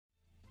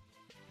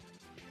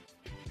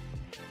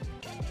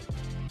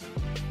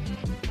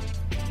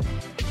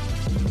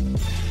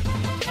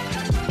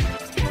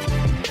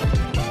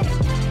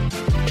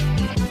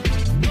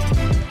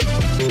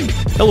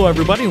Hello,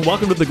 everybody, and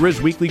welcome to the Grizz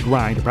Weekly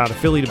Grind, a proud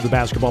affiliate of the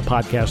Basketball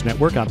Podcast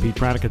Network. I'm Pete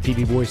Pranica,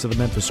 TV voice of the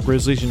Memphis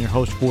Grizzlies, and your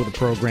host for the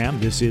program.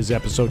 This is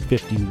episode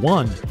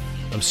 51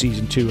 of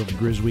Season 2 of the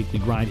Grizz Weekly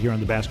Grind here on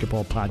the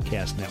Basketball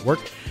Podcast Network.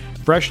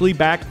 Freshly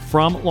back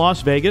from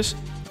Las Vegas.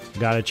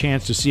 Got a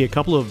chance to see a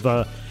couple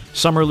of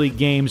Summer League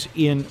games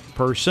in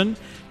person.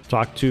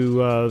 Talked to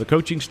the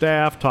coaching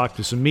staff, talked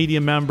to some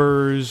media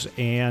members,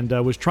 and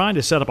was trying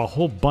to set up a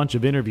whole bunch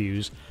of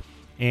interviews.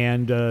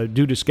 And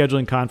due to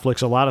scheduling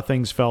conflicts, a lot of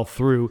things fell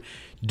through.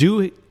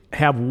 Do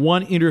have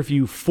one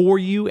interview for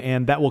you,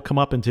 and that will come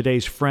up in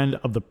today's Friend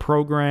of the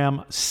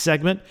Program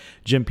segment.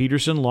 Jim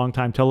Petersen,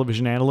 longtime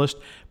television analyst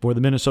for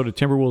the Minnesota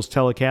Timberwolves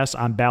telecast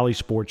on Bally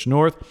Sports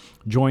North,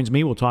 joins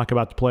me. We'll talk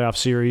about the playoff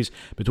series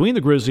between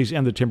the Grizzlies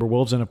and the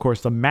Timberwolves, and, of course,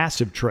 the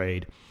massive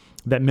trade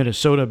that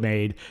Minnesota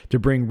made to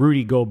bring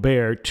Rudy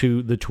Gobert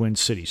to the Twin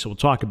Cities. So we'll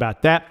talk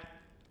about that.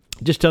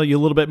 Just tell you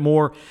a little bit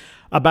more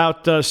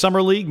about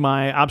Summer League,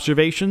 my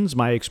observations,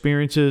 my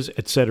experiences,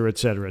 etc.,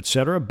 etc.,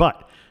 etc.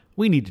 But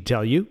we need to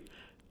tell you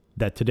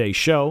that today's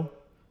show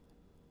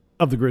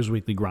of the Grizz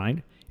Weekly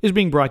Grind is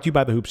being brought to you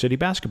by the Hoop City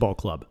Basketball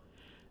Club.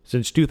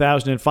 Since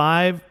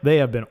 2005, they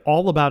have been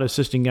all about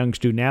assisting young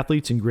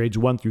student-athletes in grades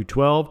 1 through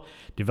 12,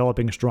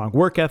 developing a strong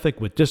work ethic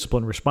with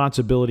discipline,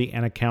 responsibility,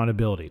 and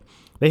accountability.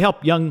 They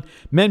help young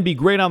men be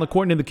great on the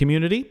court and in the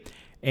community.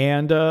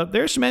 And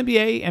there's some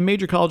NBA and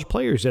major college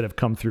players that have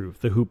come through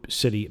the Hoop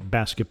City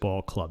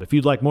Basketball Club. If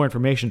you'd like more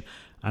information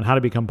on how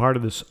to become part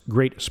of this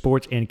great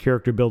sports and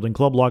character-building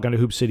club, log on to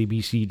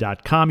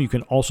hoopcitybc.com. You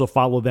can also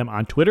follow them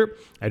on Twitter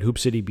at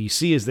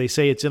hoopcitybc. As they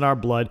say, it's in our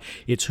blood.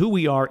 It's who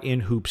we are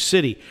in Hoop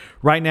City.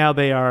 Right now,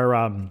 they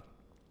are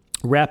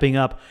wrapping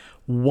up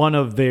one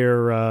of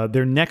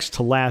their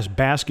next-to-last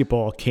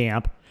basketball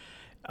camp.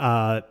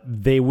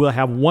 They will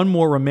have one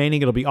more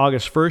remaining. It'll be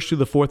August 1st through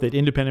the 4th at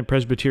Independent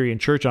Presbyterian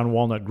Church on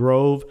Walnut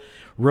Grove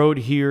Road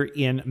here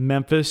in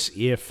Memphis.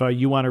 If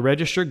you want to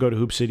register, go to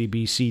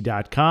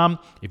hoopcitybc.com.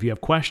 If you have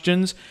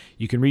questions,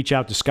 you can reach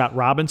out to Scott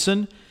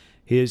Robinson.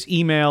 His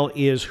email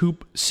is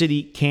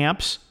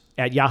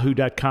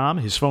hoopcitycamps@yahoo.com.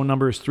 His phone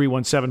number is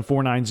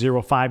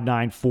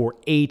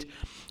 317-490-5948.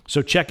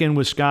 So check in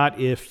with Scott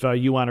if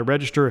you want to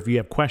register, if you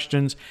have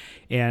questions,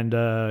 and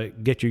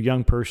get your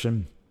young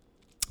person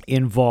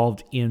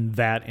involved in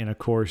that. And, of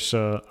course,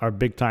 our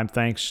big-time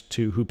thanks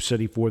to Hoop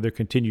City for their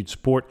continued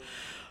support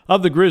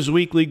of the Grizz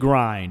Weekly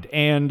Grind.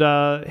 And,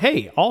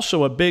 hey,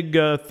 also a big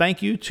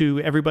thank you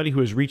to everybody who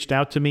has reached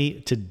out to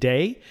me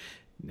today.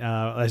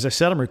 As I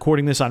said, I'm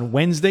recording this on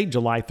Wednesday,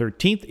 July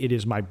 13th. It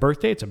is my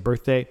birthday. It's a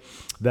birthday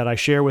that I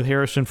share with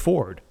Harrison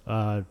Ford.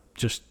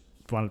 Just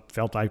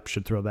felt I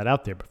should throw that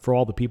out there. But for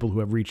all the people who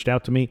have reached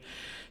out to me,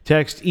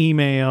 text,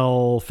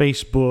 email,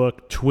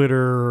 Facebook,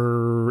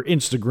 Twitter,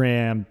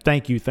 Instagram,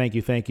 thank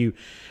you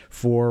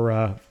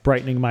for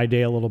brightening my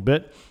day a little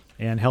bit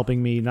and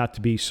helping me not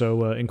to be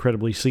so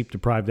incredibly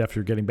sleep-deprived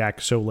after getting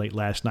back so late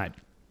last night.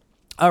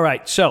 All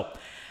right, so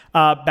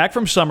back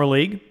from Summer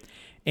League,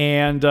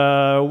 and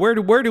where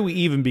do we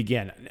even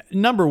begin?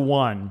 Number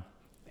one,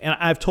 and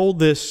I've told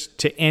this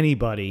to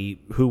anybody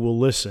who will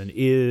listen,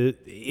 is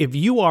if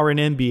you are an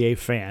NBA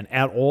fan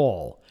at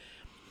all,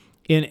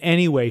 in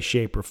any way,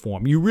 shape, or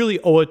form, you really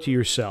owe it to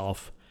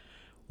yourself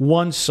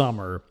one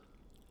summer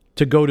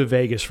to go to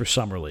Vegas for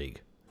Summer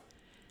League.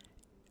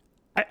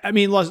 I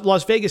mean,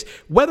 Las Vegas,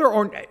 whether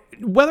or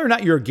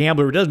not you're a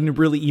gambler, it doesn't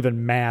really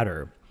even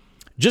matter.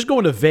 Just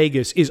going to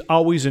Vegas is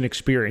always an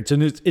experience,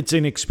 and it's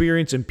an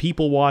experience in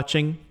people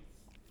watching.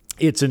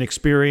 It's an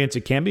experience.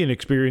 It can be an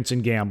experience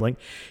in gambling.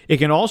 It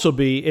can also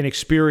be an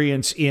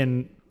experience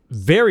in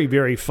very,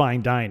 very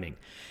fine dining.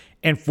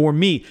 And for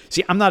me,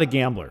 see, I'm not a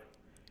gambler.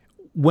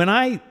 When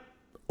I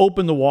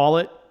open the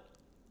wallet,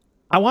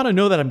 I want to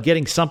know that I'm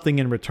getting something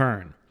in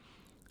return.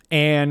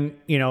 And,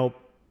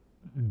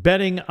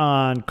 betting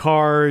on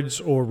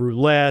cards or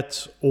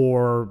roulette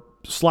or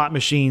slot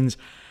machines,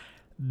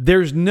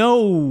 there's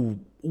no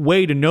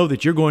way to know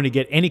that you're going to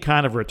get any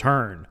kind of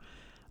return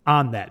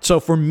on that. So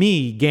for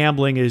me,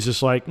 gambling is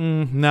just like,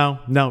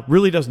 no,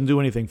 really doesn't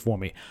do anything for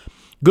me.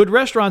 Good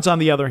restaurants, on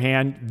the other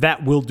hand,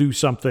 that will do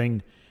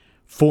something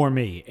for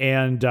me.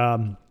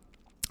 And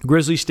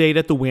Grizzlies stayed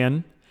at the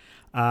Wynn.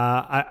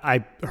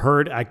 I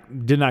heard, I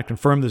did not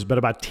confirm this, but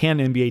about 10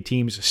 NBA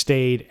teams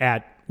stayed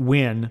at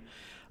Wynn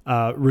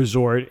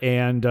Resort,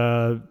 and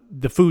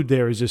the food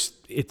there is just,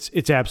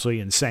 it's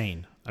absolutely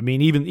insane. I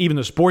mean, even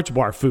the sports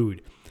bar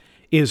food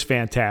is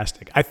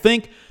fantastic. I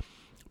think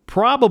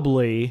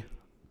probably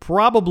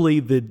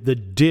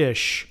the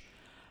dish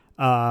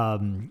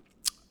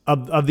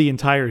of the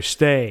entire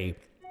stay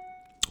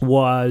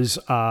was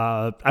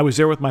I was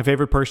there with my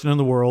favorite person in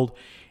the world,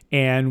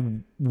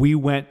 and we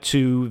went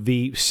to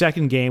the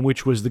second game,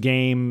 which was the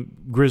game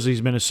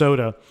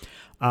Grizzlies-Minnesota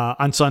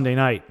on Sunday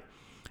night.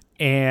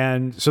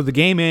 And so the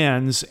game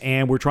ends,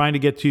 and we're trying to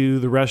get to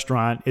the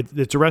restaurant.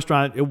 It's a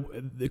restaurant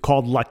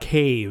called La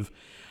Cave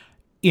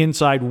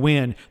inside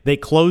Wynn. They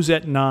close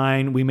at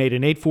 9. We made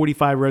an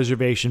 8:45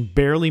 reservation,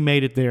 barely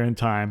made it there in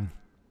time.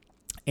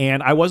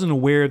 And I wasn't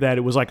aware that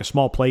it was like a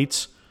small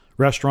plates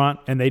restaurant,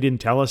 and they didn't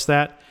tell us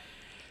that.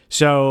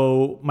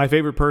 So my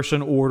favorite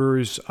person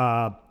orders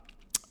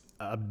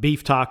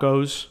beef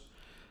tacos,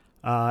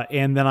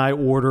 and then I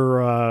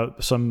order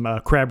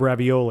some crab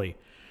ravioli.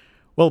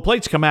 Well, the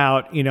plates come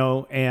out,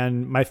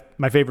 and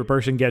my favorite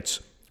person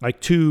gets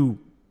like 2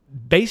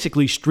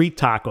 basically street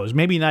tacos,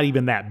 maybe not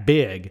even that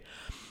big,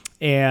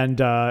 and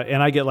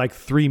I get like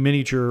 3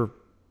 miniature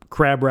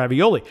crab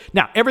ravioli.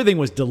 Now, everything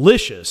was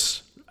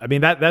delicious. I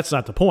mean, that's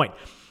not the point.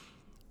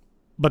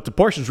 But the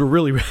portions were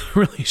really,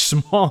 really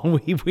small.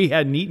 We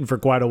hadn't eaten for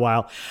quite a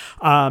while.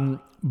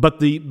 But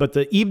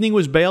the evening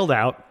was bailed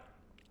out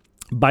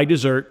by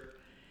dessert,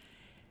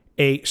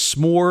 a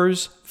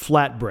s'mores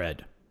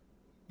flatbread.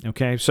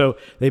 Okay, so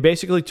they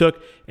basically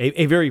took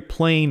a very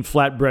plain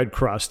flatbread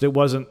crust. It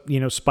wasn't,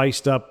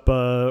 spiced up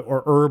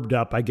or herbed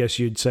up, I guess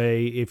you'd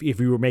say, if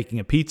you were making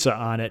a pizza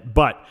on it.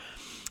 But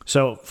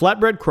so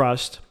flatbread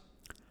crust,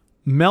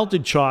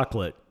 melted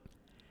chocolate,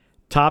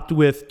 topped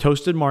with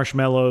toasted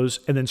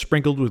marshmallows, and then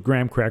sprinkled with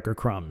graham cracker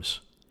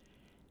crumbs.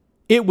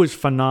 It was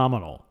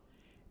phenomenal.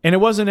 And it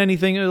wasn't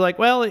anything like,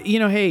 well,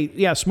 hey,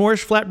 yeah,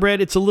 s'mores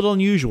flatbread, it's a little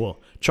unusual.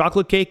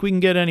 Chocolate cake we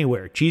can get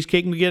anywhere.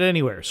 Cheesecake we can get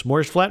anywhere.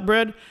 S'mores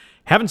flatbread,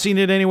 haven't seen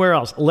it anywhere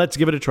else. Let's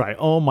give it a try.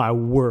 Oh, my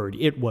word.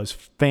 It was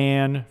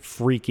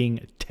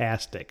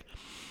fan-freaking-tastic.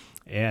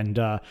 And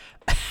I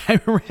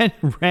ran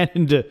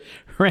into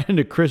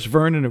Chris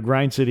Vernon of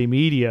Grind City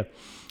Media,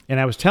 and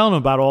I was telling him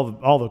about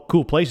all the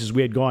cool places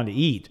we had gone to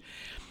eat.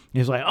 And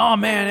he's like, oh,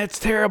 man, that's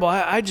terrible.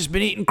 I just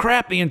been eating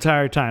crap the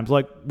entire time. It's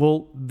like,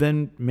 well,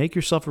 then make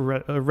yourself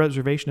a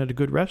reservation at a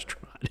good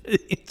restaurant.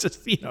 It's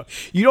just,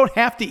 you don't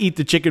have to eat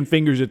the chicken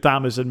fingers at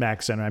Thomas and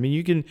Mack Center. I mean,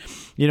 you can,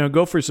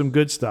 go for some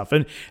good stuff.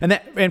 And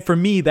for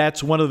me,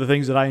 that's one of the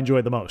things that I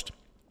enjoy the most,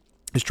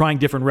 is trying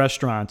different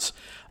restaurants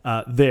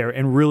there,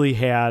 and really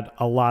had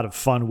a lot of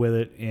fun with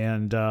it.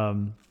 And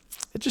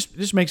it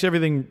just makes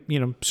everything,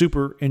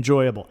 super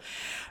enjoyable.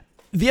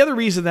 The other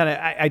reason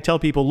that I tell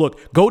people,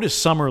 look, go to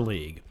Summer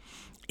League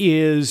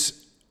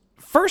is,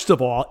 first of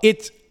all,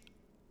 it's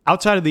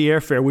outside of the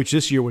airfare, which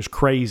this year was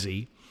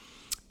crazy,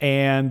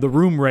 and the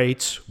room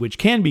rates, which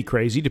can be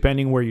crazy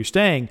depending where you're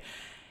staying.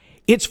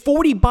 It's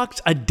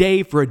 $40 a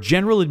day for a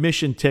general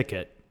admission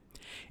ticket.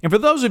 And for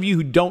those of you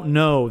who don't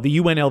know the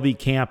UNLV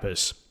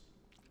campus,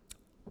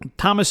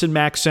 Thomas and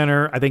Mack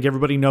Center, I think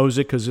everybody knows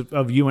it because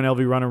of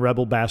UNLV running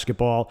Rebel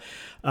basketball.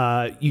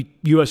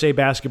 USA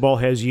Basketball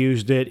has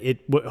used it.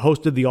 It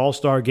hosted the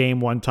All-Star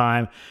game one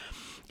time.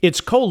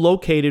 It's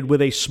co-located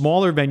with a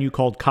smaller venue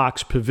called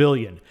Cox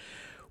Pavilion,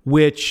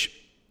 which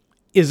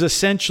is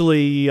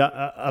essentially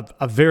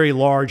a very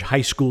large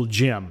high school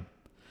gym,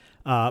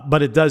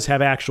 but it does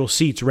have actual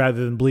seats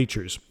rather than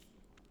bleachers.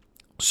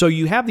 So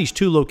you have these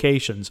 2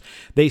 locations.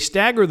 They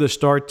stagger the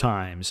start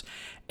times,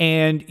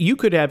 and you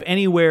could have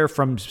anywhere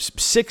from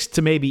 6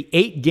 to maybe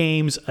 8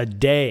 games a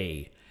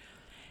day.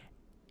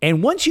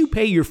 And once you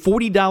pay your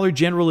 $40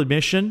 general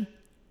admission,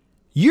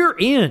 you're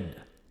in.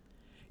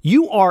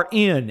 You are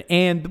in.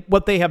 And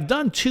what they have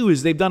done, too,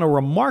 is they've done a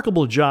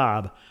remarkable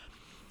job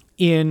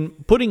in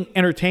putting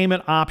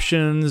entertainment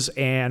options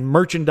and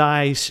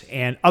merchandise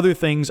and other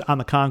things on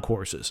the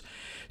concourses.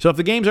 So if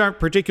the games aren't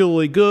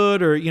particularly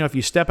good, or if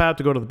you step out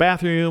to go to the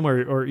bathroom,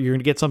 or you're going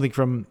to get something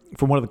from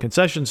one of the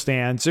concession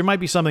stands, there might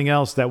be something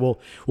else that will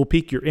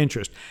pique your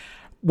interest.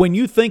 When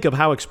you think of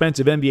how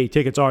expensive NBA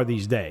tickets are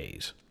these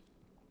days,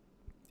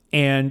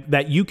 and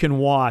that you can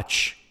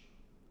watch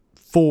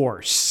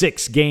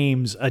 4-6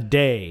 games a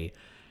day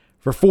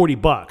for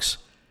 $40.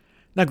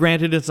 Now,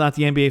 granted, it's not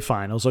the NBA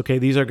Finals. Okay,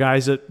 these are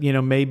guys that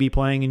may be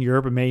playing in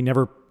Europe and may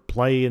never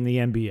play in the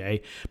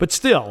NBA, but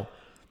still,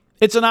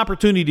 it's an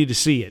opportunity to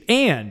see it.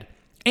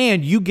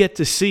 And you get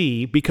to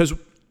see, because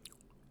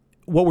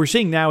what we're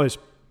seeing now is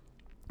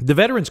the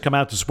veterans come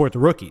out to support the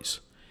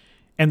rookies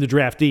and the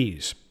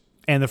draftees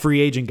and the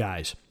free agent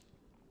guys.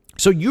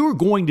 So you're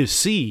going to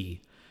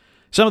see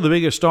some of the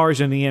biggest stars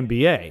in the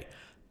NBA.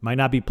 Might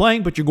not be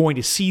playing, but you're going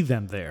to see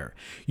them there.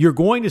 You're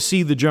going to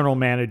see the general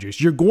managers.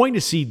 You're going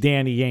to see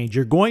Danny Ainge.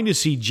 You're going to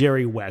see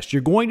Jerry West.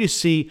 You're going to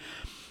see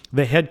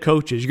the head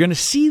coaches. You're going to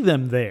see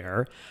them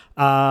there.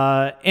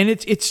 And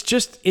it's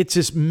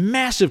this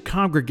massive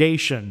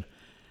congregation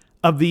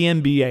of the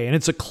NBA. And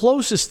it's the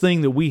closest thing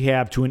that we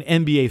have to an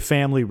NBA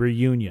family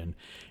reunion.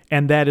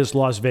 And that is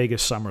Las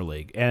Vegas Summer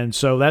League. And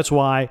so that's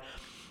why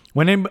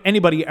when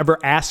anybody ever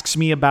asks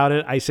me about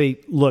it, I say,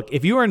 look,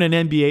 if you are an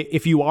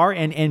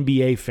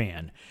NBA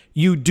fan,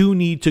 you do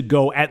need to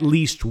go at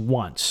least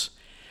once.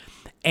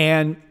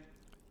 And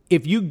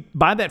if you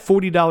buy that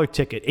 $40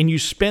 ticket and you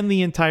spend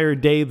the entire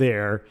day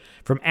there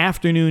from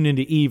afternoon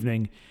into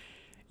evening,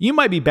 you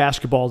might be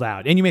basketballed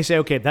out. And you may say,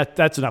 okay,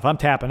 that's enough. I'm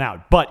tapping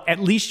out. But at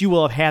least you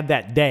will have had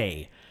that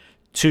day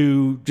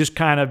to just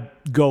kind of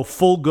go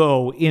full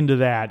go into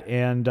that.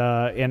 And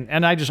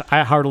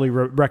I heartily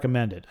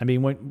recommend it. I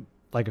mean,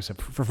 like I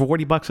said, for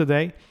 $40 a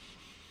day,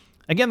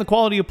 again, the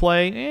quality of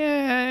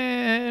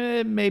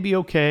play, maybe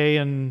okay,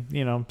 and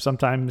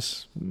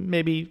sometimes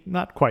maybe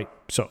not quite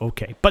so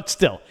okay, but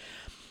still,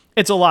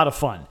 it's a lot of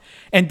fun.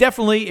 And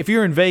definitely, if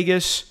you're in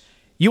Vegas,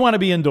 you want to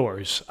be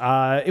indoors.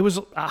 It was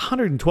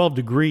 112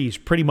 degrees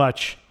pretty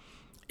much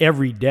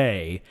every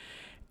day.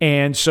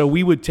 And so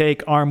we would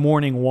take our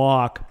morning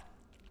walk.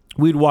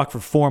 We'd walk for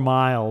 4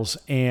 miles,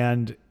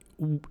 and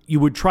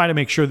you would try to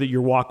make sure that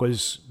your walk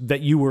was,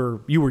 that you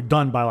were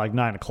done by like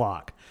 9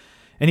 o'clock.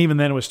 And even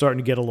then it was starting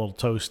to get a little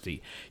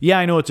toasty. Yeah,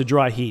 I know it's a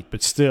dry heat,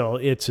 but still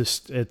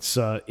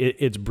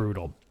it's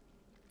brutal.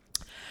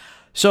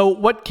 So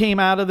what came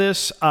out of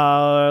this?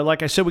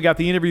 Like I said, we got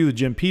the interview with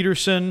Jim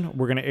Petersen.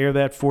 We're going to air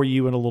that for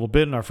you in a little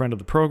bit in our Friend of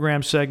the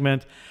Program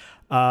segment.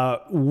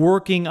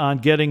 Working on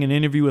getting an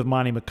interview with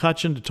Monty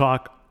McCutcheon to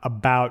talk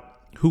about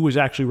who was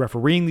actually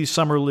refereeing these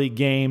summer league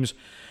games,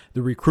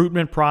 the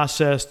recruitment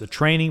process, the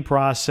training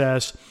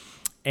process,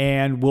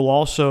 and we'll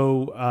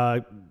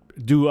also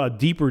do a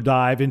deeper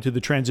dive into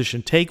the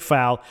transition take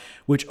foul,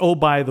 which, oh,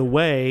 by the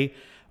way,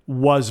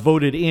 was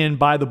voted in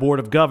by the Board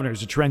of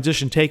Governors. The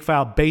transition take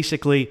foul,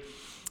 basically,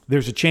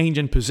 there's a change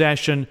in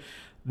possession.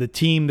 The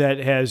team that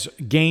has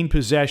gained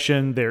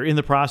possession, they're in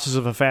the process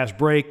of a fast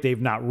break. They've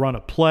not run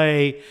a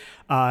play,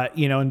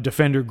 and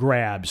defender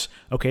grabs.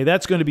 Okay,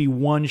 that's going to be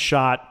 1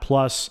 shot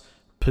plus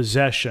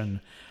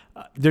possession.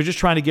 They're just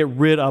trying to get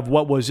rid of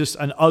what was just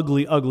an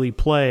ugly, ugly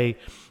play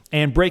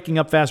and breaking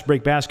up fast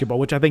break basketball,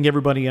 which I think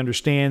everybody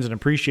understands and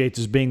appreciates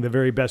as being the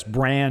very best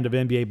brand of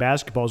NBA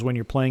basketball, is when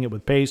you're playing it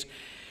with pace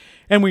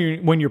and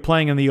when you're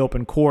playing in the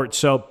open court.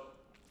 So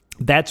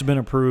that's been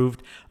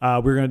approved.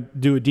 We're going to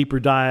do a deeper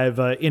dive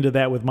into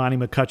that with Monty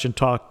McCutcheon,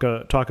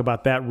 talk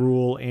about that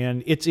rule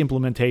and its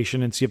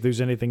implementation and see if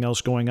there's anything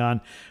else going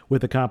on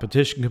with the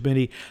competition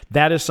committee.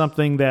 That is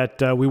something that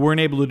we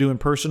weren't able to do in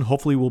person.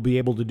 Hopefully we'll be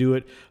able to do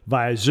it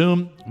via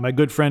Zoom. My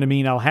good friend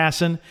Amin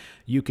Al-Hassan,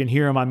 you can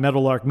hear him on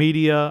Meadowlark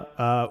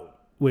Media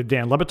with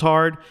Dan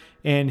Lebitard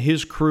and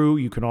his crew.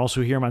 You can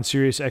also hear him on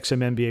Sirius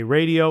XM NBA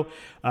Radio.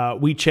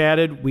 We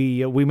chatted.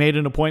 We made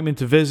an appointment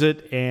to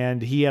visit,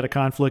 and he had a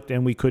conflict,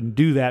 and we couldn't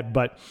do that.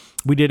 But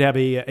we did have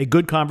a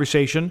good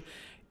conversation,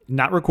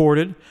 not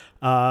recorded,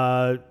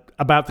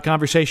 about the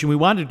conversation we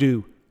wanted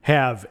to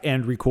have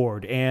and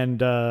record.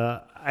 And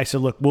I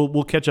said, look,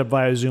 we'll catch up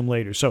via Zoom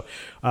later. So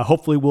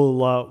hopefully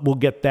we'll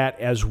get that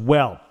as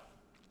well.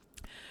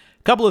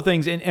 A couple of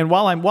things, and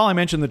while I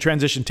mentioned the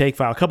transition take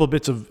foul, a couple of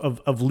bits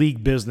of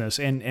league business,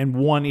 and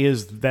one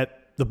is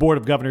that the Board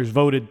of Governors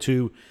voted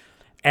to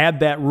add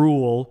that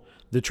rule,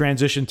 the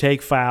transition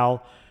take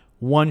foul,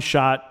 1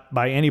 shot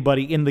by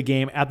anybody in the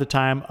game at the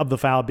time of the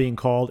foul being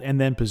called,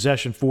 and then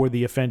possession for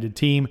the offended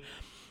team.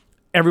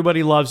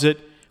 Everybody loves it.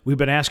 We've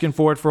been asking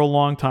for it for a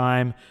long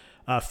time.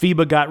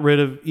 FIBA got rid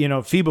of,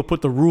 FIBA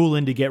put the rule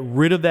in to get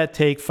rid of that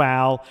take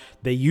foul.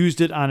 They used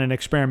it on an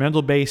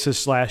experimental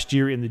basis last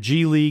year in the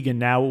G League, and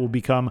now it will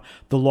become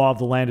the law of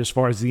the land as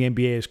far as the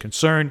NBA is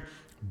concerned.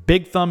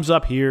 Big thumbs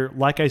up here.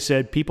 Like I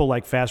said, people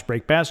like fast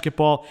break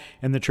basketball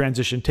and the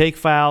transition take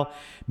foul.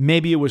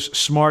 Maybe it was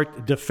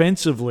smart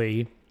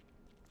defensively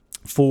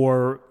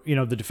for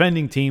the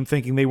defending team,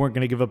 thinking they weren't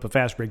going to give up a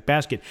fast break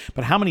basket.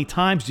 But how many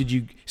times did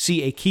you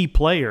see a key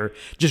player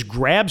just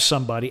grab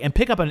somebody and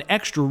pick up an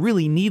extra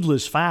really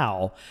needless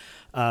foul?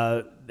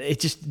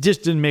 It just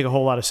didn't make a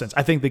whole lot of sense.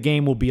 I think the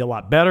game will be a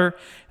lot better.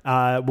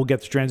 We'll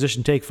get the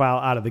transition take foul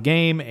out of the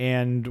game,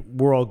 and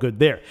we're all good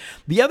there.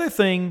 The other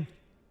thing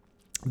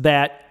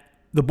that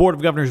the Board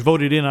of Governors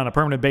voted in on a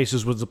permanent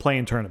basis was the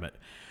play-in tournament,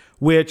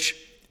 which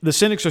the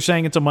cynics are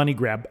saying it's a money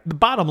grab. The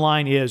bottom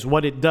line is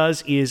what it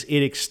does is it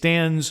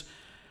extends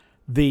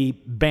the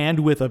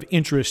bandwidth of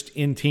interest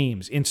in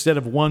teams. Instead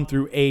of 1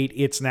 through 8,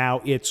 it's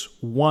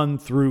 1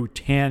 through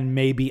 10,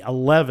 maybe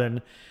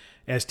 11,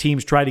 as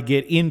teams try to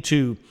get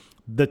into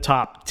the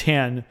top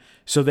 10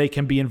 so they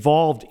can be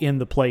involved in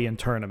the play-in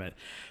tournament.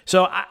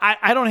 So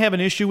I don't have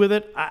an issue with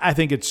it. I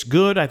think it's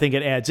good. I think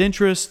it adds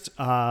interest.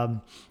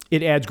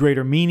 It adds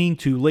greater meaning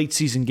to late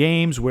season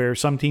games where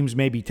some teams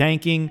may be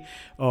tanking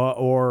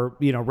or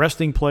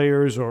resting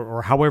players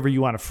or however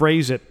you want to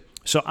phrase it.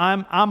 So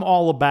I'm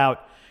all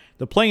about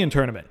the play-in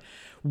tournament.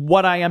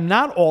 What I am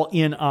not all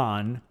in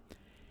on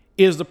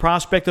is the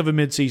prospect of a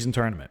midseason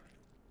tournament.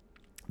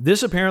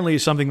 This apparently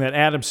is something that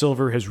Adam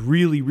Silver has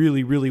really,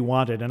 really, really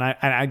wanted, and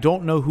I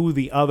don't know who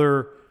the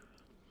other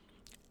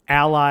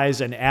allies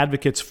and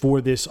advocates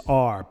for this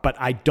are, but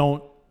I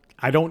don't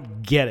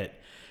get it.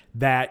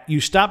 That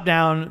you stop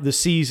down the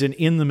season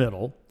in the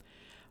middle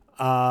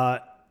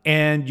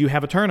and you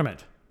have a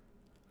tournament.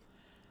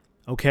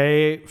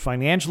 Okay,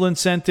 financial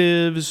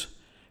incentives,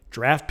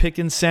 draft pick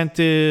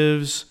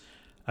incentives,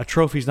 a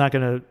trophy's not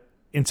going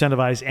to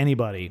incentivize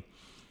anybody.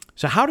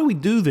 So how do we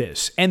do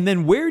this? And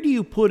then where do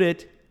you put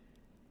it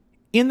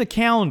in the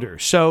calendar?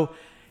 So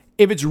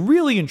if it's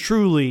really and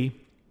truly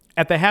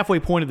at the halfway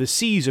point of the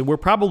season, we're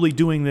probably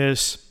doing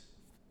this,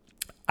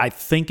 I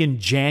think, in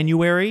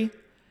January.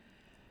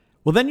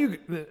 Well, then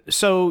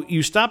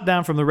you stop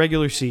down from the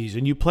regular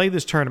season, you play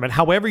this tournament,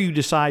 however you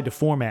decide to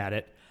format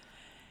it,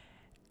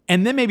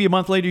 and then maybe a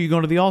month later you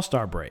go to the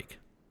All-Star break.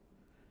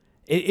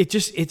 I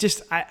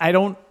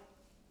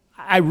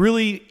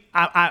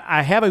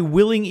have a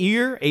willing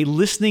ear, a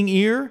listening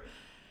ear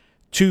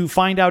to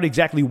find out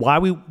exactly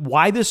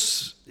why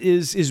this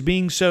is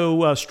being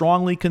so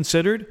strongly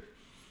considered.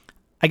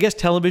 I guess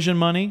television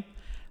money.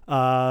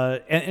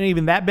 And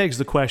even that begs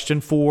the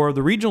question for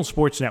the regional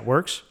sports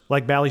networks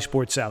like Bally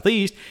Sports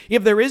Southeast,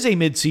 if there is a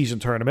mid-season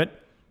tournament,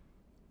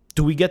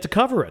 do we get to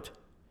cover it?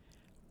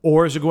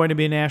 Or is it going to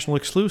be a national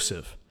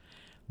exclusive?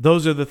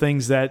 Those are the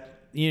things that,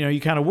 you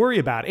kind of worry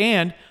about.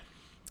 And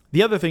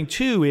the other thing,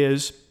 too,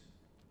 is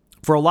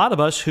for a lot of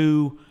us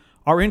who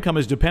our income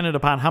is dependent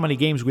upon how many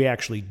games we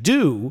actually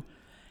do,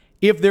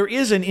 if there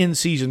is an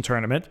in-season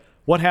tournament,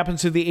 what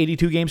happens to the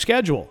 82-game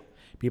schedule?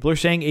 People are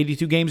saying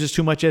 82 games is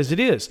too much as it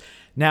is.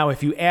 Now,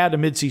 if you add a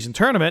mid-season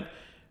tournament,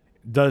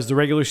 does the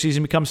regular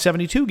season become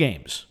 72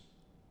 games?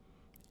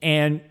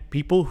 And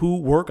people who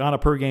work on a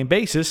per-game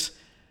basis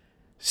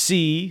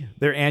see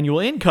their annual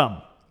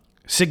income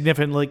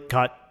significantly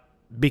cut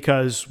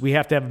because we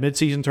have to have a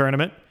mid-season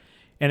tournament.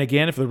 And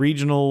again, if the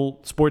regional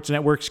sports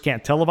networks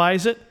can't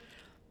televise it,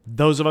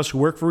 those of us who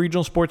work for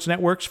regional sports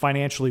networks,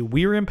 financially,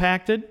 we're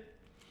impacted.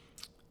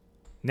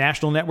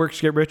 National networks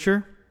get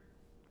richer.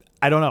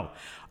 I don't know.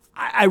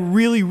 I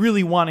really,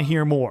 really want to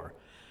hear more.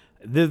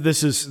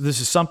 This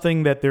is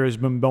something that there has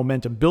been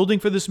momentum building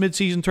for this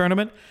midseason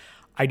tournament.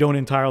 I don't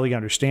entirely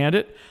understand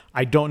it.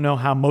 I don't know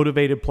how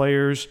motivated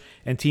players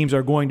and teams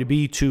are going to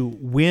be to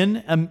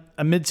win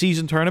a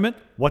midseason tournament.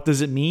 What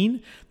does it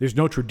mean? There's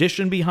no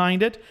tradition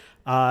behind it.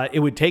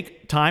 It would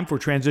take time for a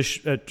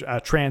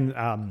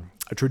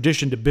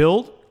tradition to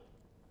build.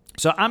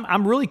 So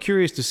I'm really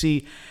curious to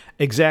see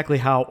exactly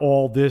how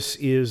all this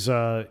is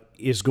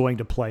going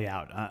to play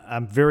out.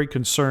 I'm very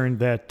concerned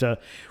that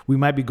we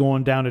might be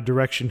going down a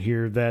direction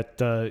here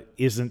that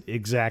isn't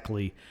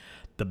exactly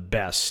the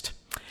best.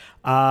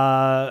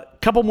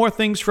 Couple more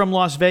things from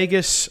Las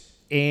Vegas,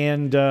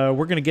 and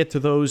we're going to get to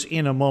those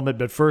in a moment.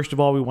 But first of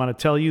all, we want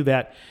to tell you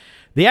that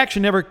the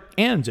action never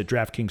ends at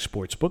DraftKings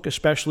Sportsbook,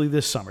 especially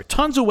this summer.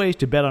 Tons of ways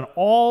to bet on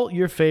all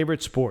your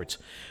favorite sports.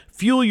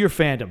 Fuel your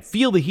fandom.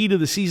 Feel the heat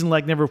of the season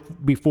like never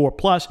before.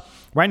 Plus,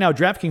 right now,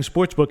 DraftKings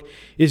Sportsbook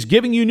is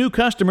giving you new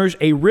customers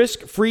a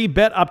risk-free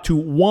bet up to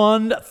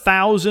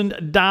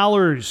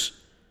 $1,000.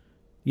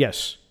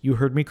 Yes, you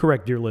heard me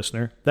correct, dear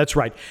listener. That's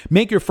right.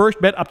 Make your first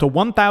bet up to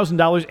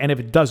 $1,000, and if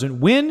it doesn't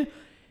win,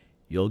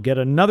 you'll get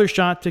another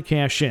shot to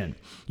cash in.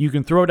 You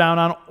can throw down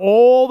on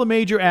all the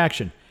major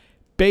action.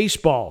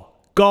 Baseball,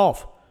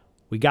 golf.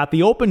 We got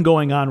the Open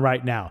going on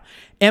right now.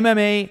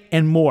 MMA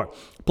and more.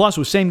 Plus,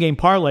 with same-game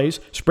parlays,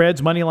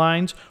 spreads, money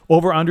lines,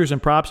 over-unders,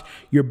 and props,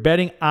 your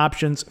betting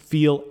options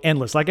feel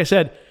endless. Like I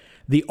said,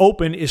 the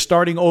Open is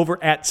starting over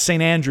at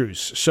St.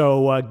 Andrews,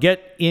 so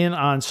get in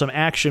on some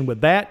action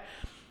with that.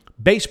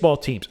 Baseball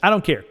teams, I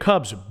don't care,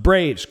 Cubs,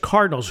 Braves,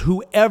 Cardinals,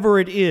 whoever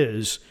it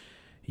is,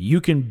 you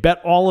can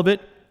bet all of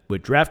it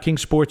with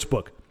DraftKings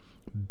Sportsbook.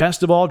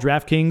 Best of all,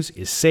 DraftKings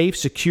is safe,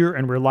 secure,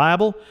 and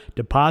reliable.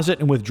 Deposit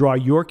and withdraw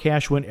your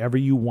cash whenever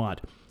you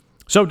want.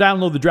 So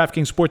download the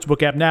DraftKings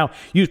Sportsbook app now.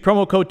 Use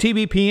promo code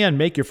TBPN,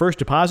 make your first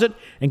deposit,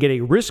 and get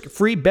a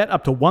risk-free bet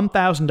up to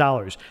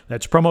 $1,000.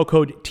 That's promo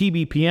code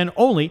TBPN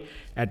only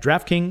at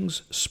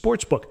DraftKings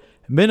Sportsbook.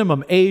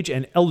 Minimum age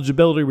and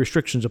eligibility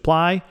restrictions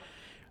apply.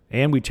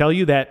 And we tell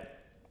you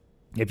that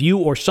if you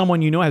or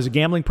someone you know has a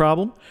gambling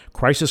problem,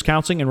 crisis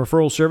counseling and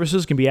referral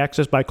services can be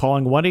accessed by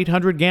calling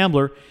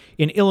 1-800-GAMBLER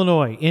in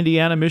Illinois,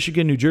 Indiana,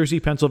 Michigan, New Jersey,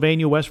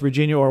 Pennsylvania, West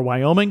Virginia, or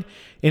Wyoming.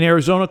 In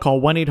Arizona,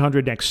 call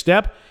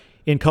 1-800-NEXT-STEP.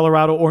 In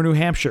Colorado or New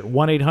Hampshire,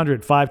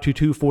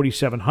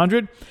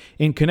 1-800-522-4700.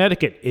 In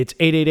Connecticut, it's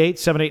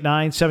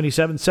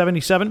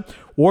 888-789-7777,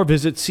 or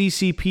visit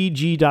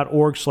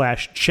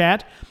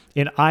ccpg.org/chat.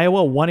 In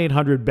Iowa,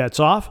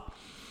 1-800-BETS-OFF.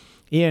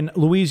 In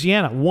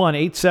Louisiana,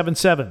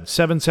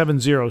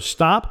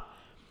 1-877-770-STOP.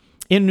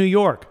 In New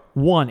York,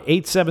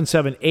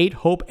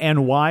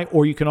 1-877-8-HOPE-NY,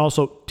 or you can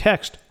also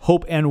text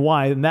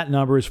HOPE-NY, and that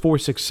number is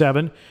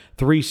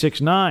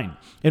 467-369.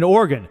 In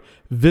Oregon,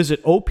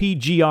 visit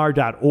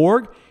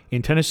opgr.org.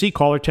 In Tennessee,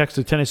 call or text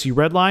the Tennessee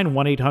Red Line,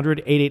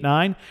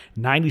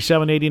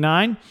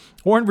 1-800-889-9789.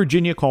 Or in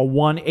Virginia, call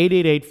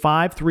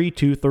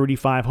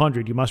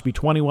 1-888-532-3500. You must be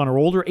 21 or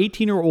older,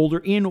 18 or older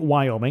in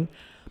Wyoming.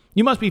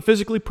 You must be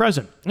physically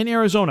present in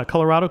Arizona,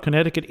 Colorado,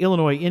 Connecticut,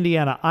 Illinois,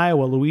 Indiana,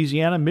 Iowa,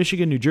 Louisiana,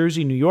 Michigan, New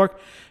Jersey, New York,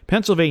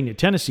 Pennsylvania,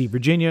 Tennessee,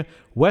 Virginia,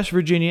 West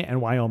Virginia,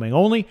 and Wyoming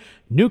only.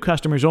 New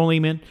customers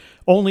only.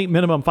 Only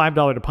minimum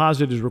 $5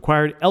 deposit is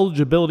required.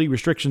 Eligibility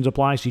restrictions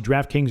apply. See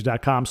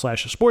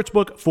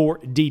DraftKings.com/sportsbook for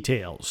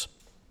details.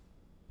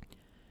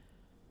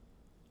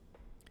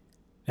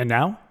 And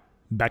now,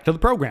 back to the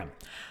program.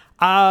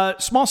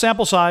 Small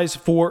sample size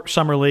for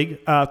Summer League.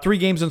 3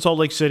 games in Salt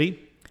Lake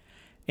City.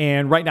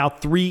 And right now,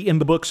 3 in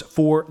the books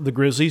for the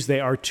Grizzlies. They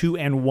are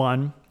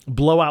 2-1.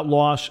 Blowout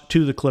loss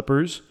to the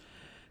Clippers.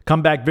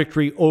 Comeback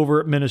victory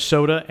over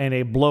Minnesota and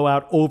a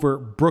blowout over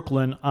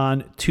Brooklyn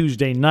on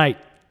Tuesday night.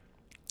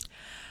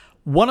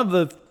 One of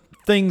the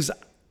things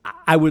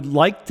I would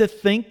like to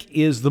think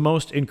is the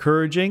most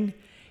encouraging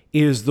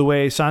is the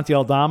way Santi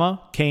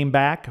Aldama came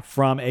back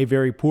from a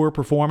very poor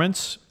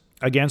performance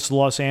against the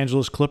Los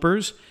Angeles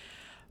Clippers.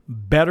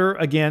 Better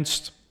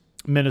against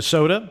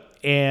Minnesota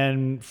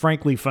and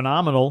frankly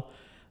phenomenal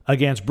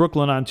against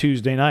Brooklyn on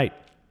Tuesday night.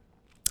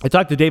 I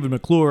talked to David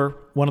McClure,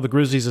 one of the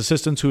Grizzlies'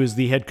 assistants, who is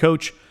the head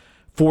coach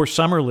for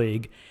Summer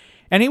League,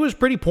 and he was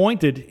pretty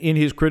pointed in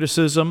his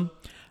criticism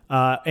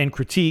and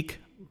critique,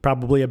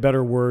 probably a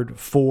better word,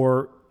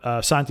 for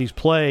Santi's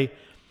play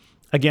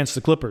against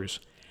the Clippers.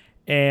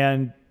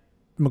 And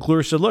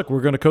McClure said, look,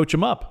 we're going to coach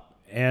him up,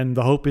 and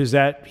the hope is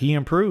that he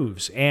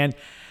improves. And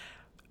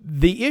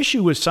the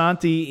issue with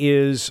Santi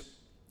is,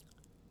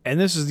 and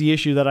this is the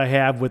issue that I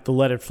have with the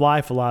let it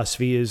fly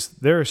philosophy, is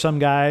there are some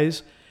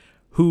guys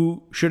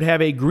who should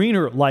have a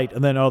greener light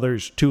than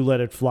others to let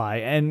it fly.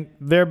 And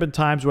there have been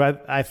times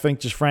where I think,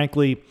 just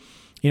frankly,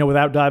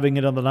 without diving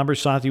into the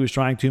numbers, Santi was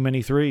trying too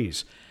many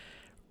threes.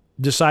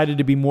 Decided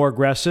to be more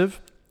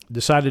aggressive,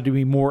 decided to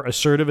be more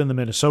assertive in the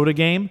Minnesota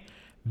game.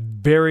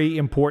 Very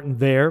important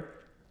there.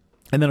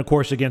 And then, of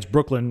course, against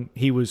Brooklyn,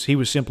 he was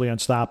simply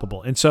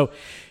unstoppable. And so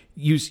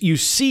you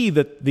see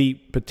that the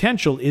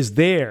potential is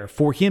there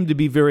for him to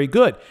be very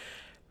good.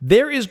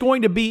 There is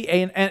going to be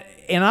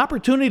an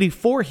opportunity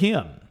for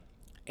him,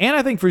 and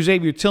I think for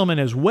Xavier Tillman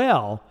as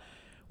well,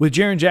 with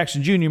Jaren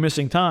Jackson Jr.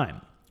 missing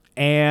time.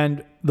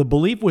 And the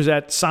belief was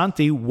that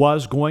Santi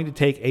was going to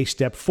take a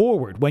step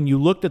forward. When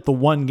you looked at the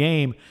one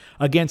game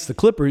against the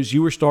Clippers,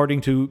 you were starting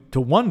to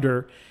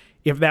wonder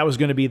if that was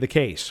going to be the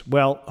case.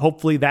 Well,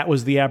 hopefully that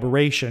was the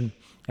aberration.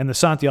 And the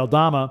Santi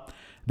Aldama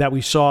that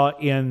we saw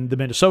in the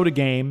Minnesota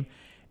game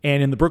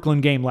and in the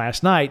Brooklyn game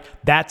last night,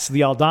 that's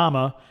the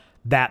Aldama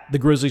that the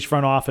Grizzlies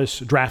front office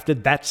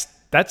drafted. That's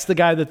the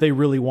guy that they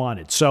really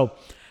wanted. So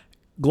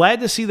glad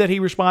to see that he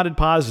responded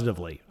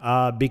positively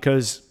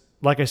because,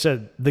 like I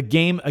said, the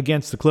game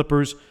against the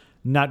Clippers,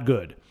 not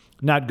good.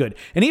 Not good.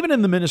 And even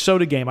in the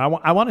Minnesota game,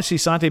 I want to see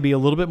Santi be a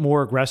little bit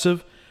more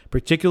aggressive,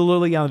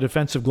 particularly on the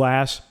defensive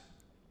glass.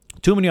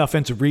 Too many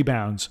offensive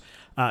rebounds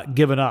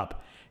given up.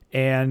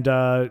 And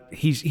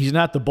he's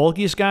not the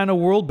bulkiest guy in the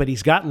world, but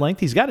he's got length.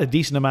 He's got a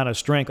decent amount of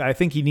strength. I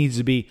think he needs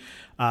to be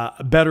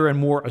better and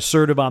more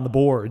assertive on the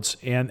boards,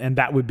 and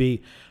that would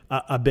be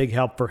a big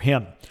help for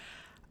him.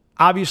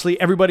 Obviously,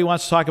 everybody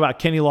wants to talk about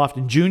Kenny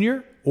Lofton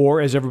Jr.,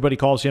 or as everybody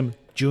calls him,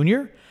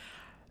 Junior.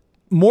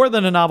 More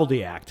than a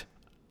novelty act.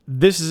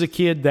 This is a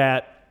kid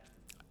that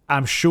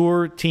I'm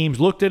sure teams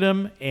looked at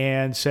him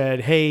and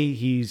said, hey,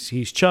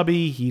 he's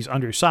chubby, he's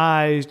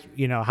undersized.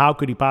 How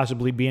could he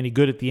possibly be any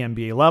good at the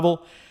NBA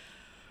level?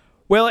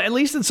 Well, at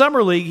least in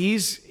Summer League,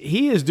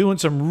 he is doing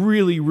some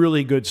really,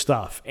 really good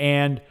stuff.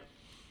 And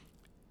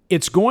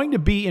it's going to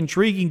be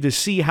intriguing to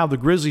see how the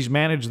Grizzlies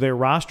manage their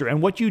roster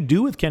and what you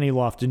do with Kenny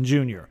Lofton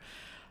Jr.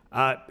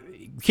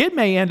 Kid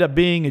may end up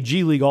being a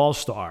G League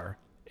All-Star.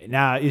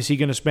 Now, is he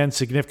going to spend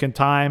significant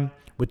time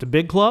with the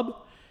big club?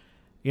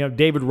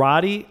 David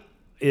Roddy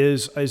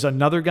is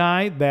another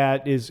guy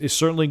that is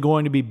certainly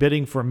going to be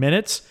bidding for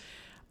minutes.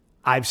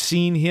 I've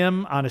seen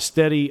him on a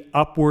steady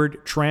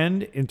upward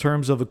trend in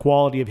terms of the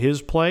quality of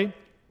his play.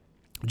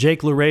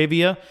 Jake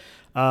LaRavia,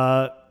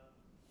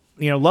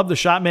 loved the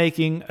shot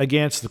making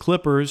against the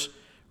Clippers,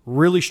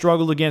 really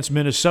struggled against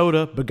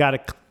Minnesota, but got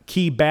a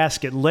key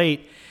basket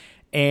late.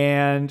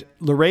 And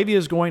LaRavia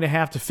is going to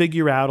have to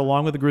figure out,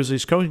 along with the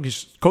Grizzlies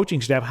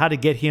coaching staff, how to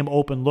get him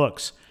open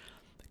looks.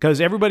 Because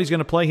everybody's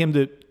going to play him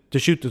to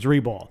shoot the three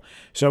ball.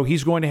 So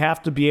he's going to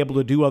have to be able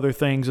to do other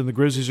things, and the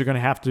Grizzlies are going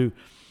to have to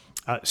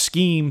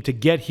scheme to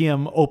get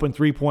him open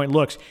three-point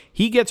looks.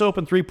 He gets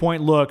open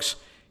three-point looks,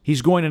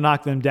 he's going to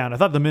knock them down. I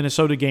thought the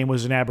Minnesota game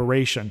was an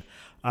aberration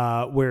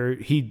where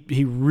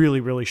he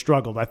really, really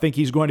struggled. I think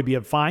he's going to be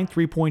a fine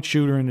three-point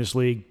shooter in this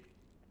league,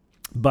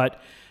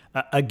 but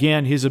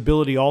again, his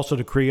ability also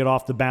to create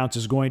off the bounce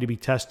is going to be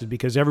tested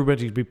because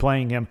everybody's going to be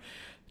playing him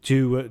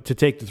to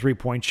take the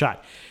three-point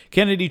shot.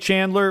 Kennedy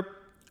Chandler,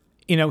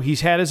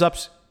 he's had his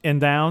ups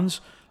and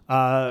downs.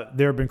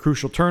 There have been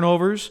crucial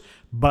turnovers,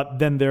 but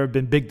then there have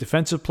been big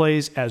defensive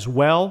plays as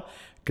well.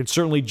 Could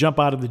certainly jump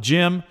out of the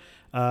gym,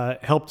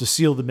 help to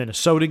seal the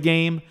Minnesota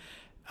game.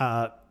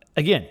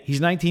 Again, he's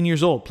 19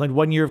 years old, played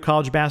 1 year of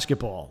college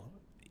basketball.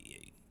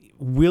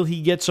 Will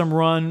he get some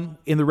run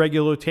in the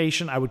regular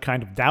rotation? I would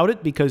kind of doubt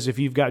it because if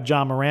you've got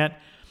John Morant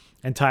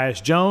and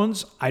Tyus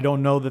Jones, I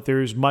don't know that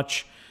there's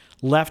much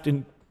left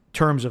in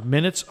terms of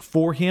minutes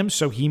for him,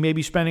 so he may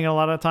be spending a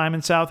lot of time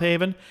in South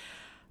Haven.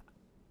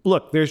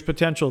 Look, there's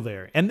potential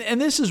there. And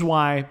this is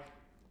why,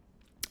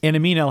 and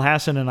Amin El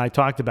Hassan and I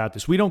talked about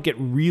this, we don't get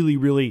really,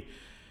 really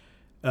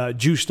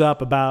juiced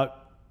up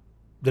about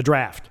the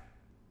draft.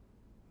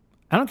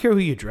 I don't care who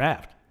you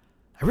draft.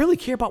 I really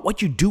care about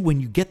what you do when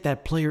you get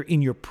that player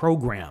in your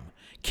program.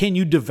 Can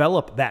you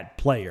develop that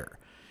player?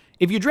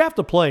 If you draft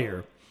a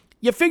player,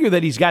 you figure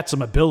that he's got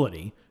some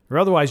ability, or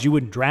otherwise you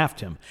wouldn't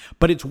draft him.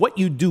 But it's what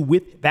you do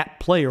with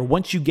that player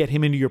once you get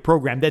him into your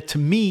program that, to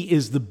me,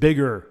 is the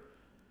bigger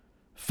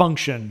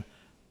function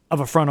of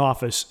a front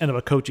office and of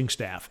a coaching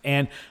staff.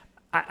 And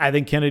I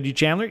think Kennedy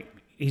Chandler,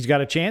 he's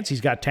got a chance.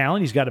 He's got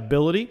talent. He's got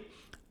ability.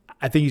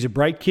 I think he's a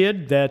bright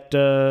kid that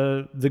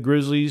the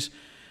Grizzlies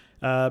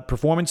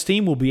performance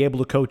team will be able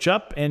to coach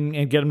up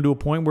and get him to a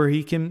point where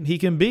he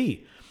can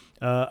be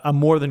a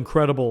more than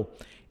credible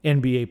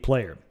NBA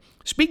player.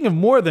 Speaking of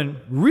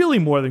really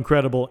more than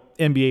credible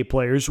NBA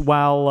players,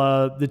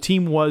 while the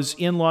team was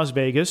in Las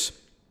Vegas,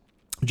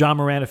 Ja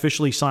Morant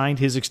officially signed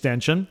his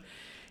extension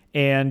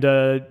and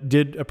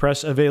did a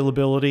press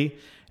availability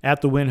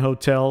at the Wynn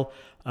Hotel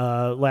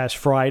last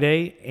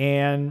Friday.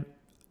 And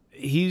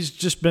he's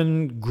just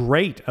been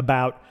great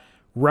about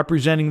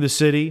representing the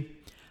city,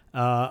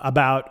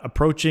 about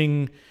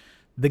approaching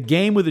the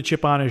game with a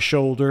chip on his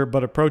shoulder,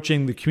 but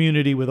approaching the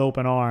community with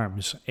open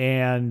arms.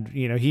 And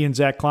he and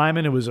Zach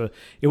Kleiman, it was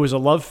a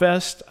love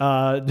fest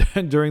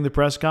during the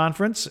press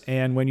conference.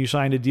 And when you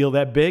sign a deal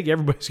that big,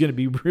 everybody's going to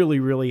be really,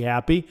 really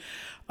happy.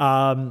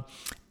 For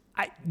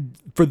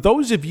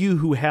those of you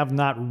who have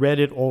not read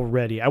it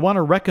already, I want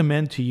to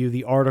recommend to you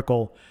the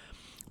article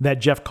that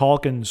Jeff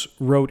Calkins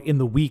wrote in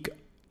the wake,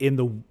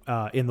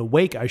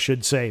 I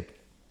should say,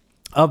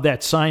 of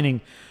that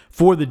signing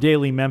for the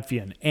Daily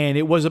Memphian. And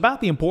it was about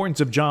the importance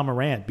of Ja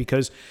Morant,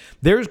 because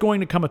there's going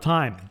to come a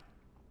time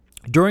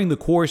during the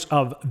course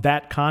of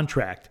that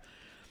contract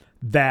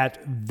that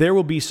there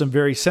will be some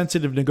very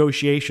sensitive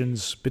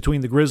negotiations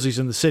between the Grizzlies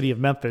and the city of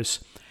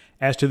Memphis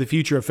as to the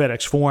future of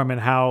FedEx Forum and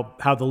how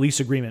the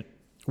lease agreement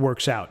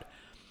works out.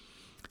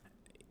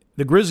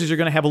 The Grizzlies are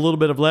going to have a little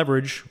bit of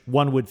leverage,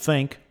 one would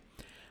think,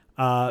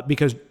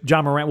 because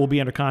Ja Morant will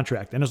be under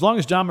contract. And as long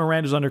as Ja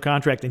Morant is under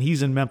contract and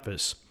he's in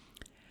Memphis,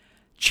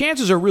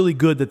 chances are really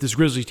good that this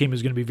Grizzlies team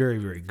is going to be very,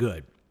 very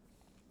good.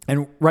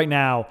 And right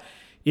now,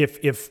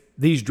 if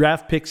these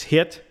draft picks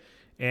hit,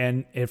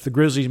 and if the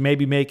Grizzlies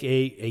maybe make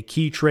a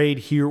key trade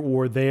here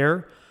or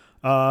there,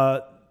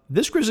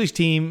 this Grizzlies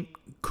team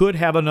could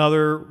have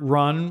another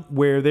run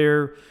where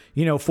they're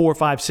 4,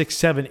 5, 6,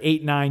 7,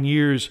 8, 9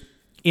 years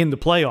in the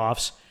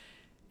playoffs,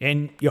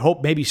 and you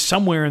hope maybe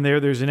somewhere in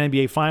there's an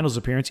NBA Finals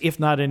appearance, if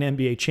not an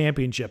NBA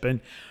championship.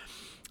 And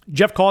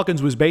Jeff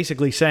Calkins was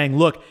basically saying,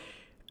 look,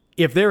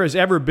 if there has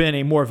ever been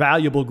a more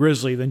valuable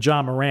Grizzly than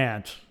Ja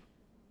Morant,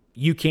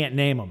 you can't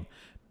name him,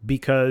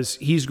 because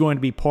he's going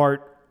to be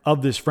part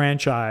of this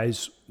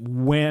franchise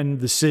when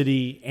the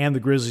city and the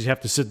Grizzlies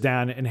have to sit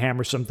down and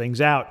hammer some things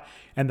out.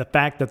 And the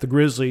fact that the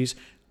Grizzlies,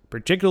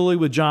 particularly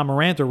with Ja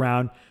Morant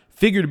around,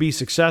 figure to be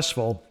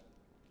successful,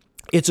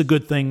 it's a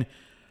good thing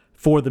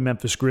for the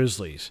Memphis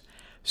Grizzlies.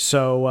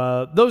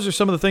 So those are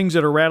some of the things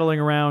that are rattling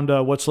around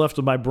what's left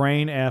of my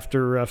brain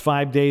after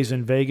 5 days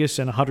in Vegas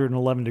and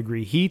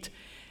 111-degree heat.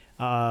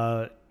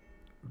 But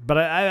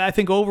I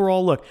think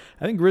overall, look,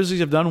 I think Grizzlies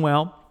have done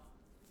well.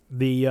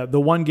 The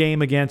one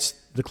game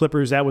against the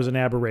Clippers, that was an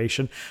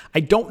aberration.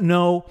 I don't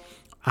know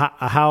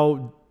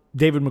how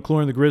David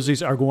McClure and the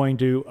Grizzlies are going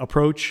to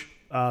approach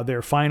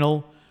their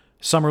final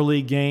Summer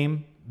League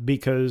game,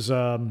 because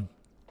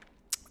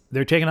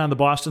they're taking on the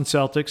Boston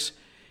Celtics.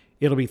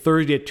 It'll be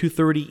Thursday at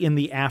 2:30 in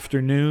the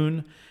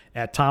afternoon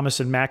at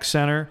Thomas and Mack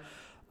Center.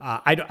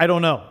 I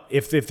don't know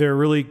if they're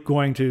really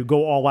going to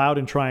go all out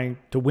and trying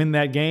to win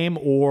that game,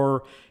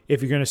 or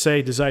if you're going to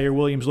say to Zaire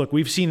Williams, look,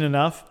 we've seen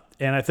enough.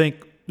 And I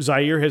think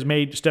Zaire has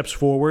made steps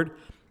forward.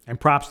 And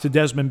props to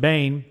Desmond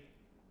Bain,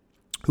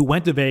 who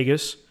went to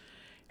Vegas,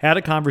 had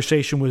a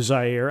conversation with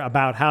Zaire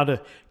about how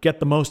to get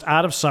the most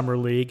out of Summer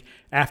League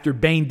after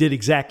Bain did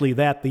exactly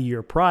that the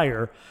year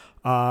prior.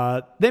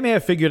 They may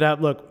have figured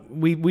out, look,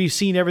 we've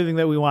seen everything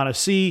that we want to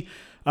see.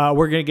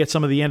 We're going to get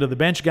some of the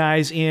end-of-the-bench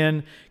guys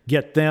in,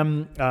 get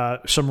them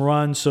some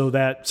runs so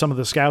that some of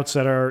the scouts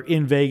that are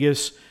in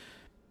Vegas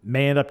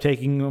may end up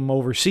taking them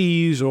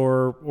overseas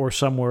or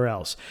somewhere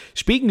else.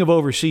 Speaking of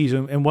overseas,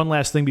 and one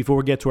last thing before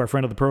we get to our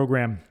friend of the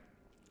program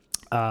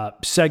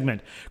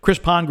segment, Chris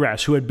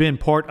Pongrass, who had been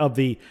part of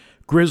the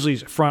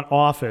Grizzlies front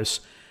office,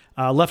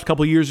 left a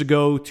couple years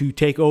ago to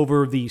take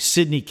over the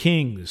Sydney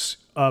Kings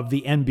of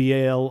the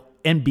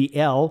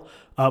NBL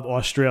of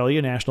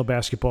Australia, National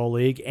Basketball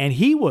League, and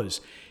he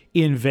was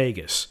in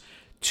Vegas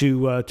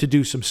to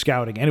do some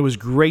scouting. And it was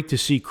great to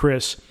see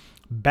Chris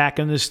back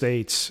in the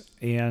States.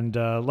 And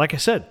like I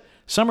said,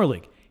 Summer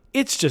League,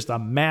 it's just a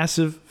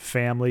massive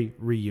family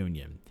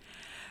reunion.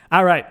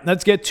 All right,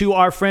 let's get to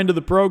our friend of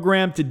the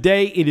program.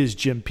 Today, it is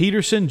Jim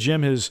Petersen.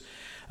 Jim has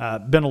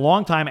been a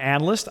longtime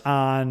analyst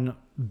on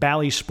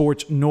Bally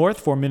Sports North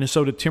for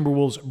Minnesota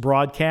Timberwolves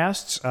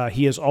broadcasts.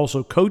 He has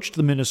also coached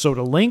the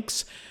Minnesota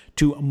Lynx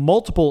to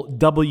multiple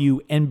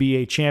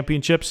WNBA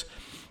championships.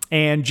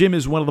 And Jim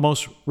is one of the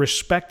most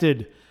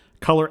respected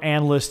color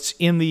analysts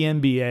in the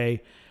NBA.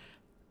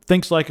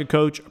 Thinks like a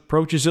coach,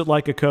 approaches it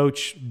like a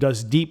coach,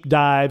 does deep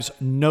dives,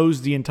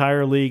 knows the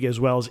entire league as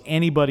well as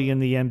anybody in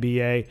the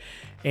NBA,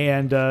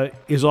 and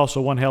is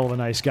also one hell of a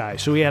nice guy.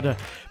 So we had a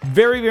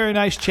very, very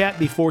nice chat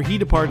before he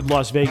departed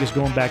Las Vegas,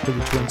 going back to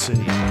the Twin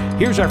Cities.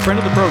 Here's our friend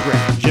of the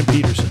program, Jim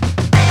Petersen.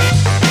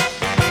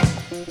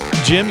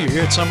 Jim, you're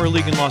here at Summer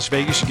League in Las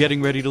Vegas. You're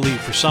getting ready to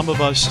leave. For some of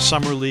us,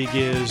 Summer League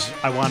is,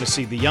 I want to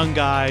see the young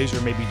guys,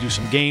 or maybe do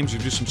some games or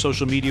do some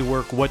social media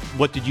work.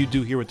 What did you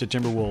do here with the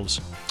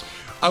Timberwolves?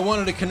 I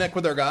wanted to connect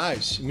with our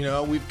guys. You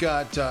know, we've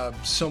got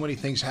so many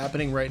things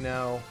happening right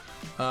now.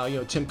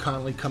 Tim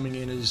Connolly coming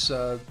in as,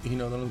 the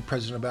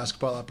president of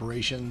basketball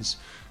operations.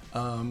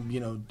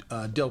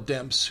 Del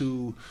Demps,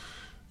 who,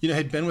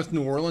 had been with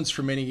New Orleans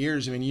for many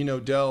years. I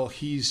mean, Dell,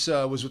 he's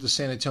was with the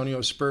San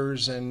Antonio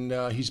Spurs, and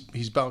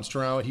he's bounced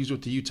around. He's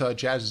with the Utah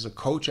Jazz as a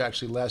coach,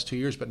 actually, the last 2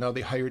 years, but now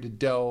they hired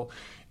Dell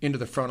into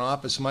the front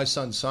office. My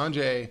son,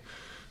 Sanjay,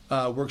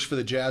 works for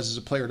the Jazz as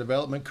a player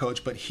development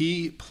coach, but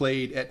he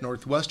played at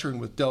Northwestern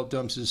with Dell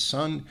Demps'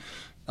 son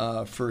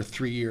for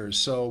 3 years.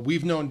 So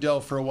we've known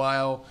Dell for a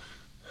while.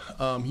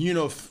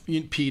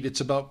 Pete, it's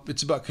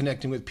about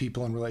connecting with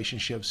people and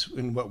relationships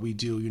in what we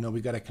do.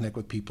 We got to connect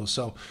with people.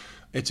 So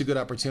it's a good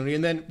opportunity.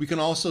 And then we can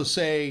also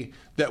say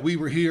that we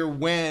were here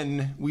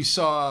when we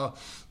saw,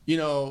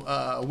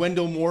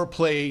 Wendell Moore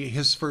play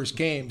his first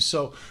game.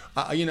 So,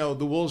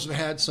 the Wolves have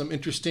had some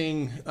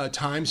interesting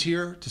times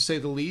here, to say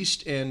the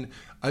least. And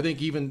I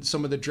think even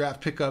some of the draft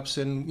pickups,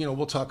 and,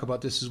 we'll talk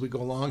about this as we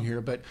go along here,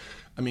 but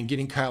I mean,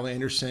 getting Kyle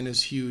Anderson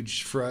is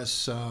huge for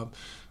us.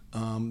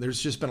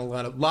 There's just been a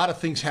lot of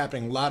things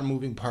happening, a lot of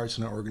moving parts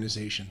in our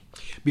organization.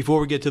 Before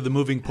we get to the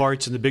moving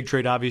parts and the big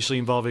trade, obviously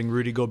involving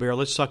Rudy Gobert,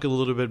 let's talk a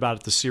little bit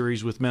about the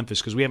series with Memphis,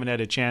 because we haven't had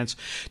a chance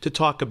to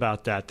talk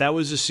about that. That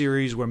was a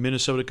series where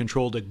Minnesota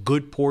controlled a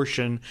good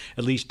portion,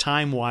 at least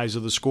time-wise,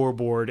 of the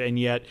scoreboard, and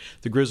yet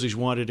the Grizzlies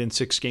won it in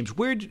 6 games.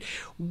 Where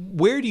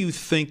do you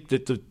think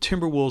that the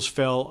Timberwolves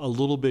fell a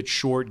little bit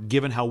short,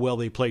 given how well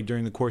they played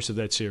during the course of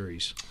that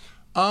series?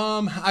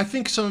 I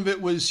think some of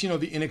it was,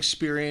 the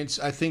inexperience.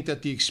 I think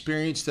that the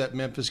experience that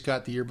Memphis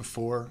got the year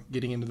before,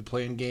 getting into the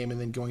play-in game and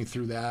then going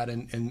through that,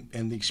 and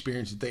the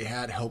experience that they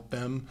had helped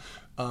them.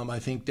 I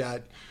think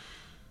that,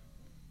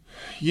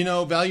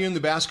 valuing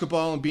the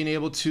basketball and being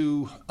able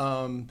to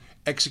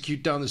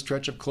execute down the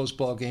stretch of close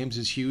ball games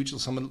is huge. A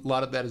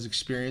lot of that is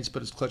experience,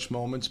 but it's clutch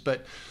moments.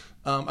 But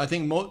I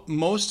think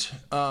most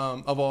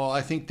of all,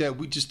 I think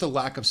that just the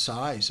lack of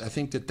size. I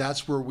think that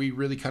that's where we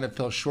really kind of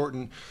fell short.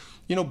 And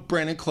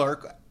Brandon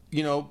Clark,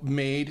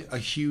 made a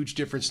huge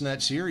difference in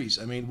that series.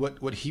 I mean,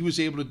 what he was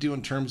able to do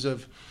in terms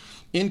of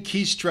in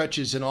key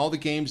stretches in all the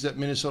games that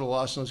Minnesota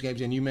lost in those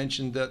games, and you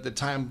mentioned the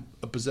time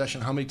of possession,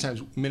 how many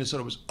times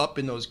Minnesota was up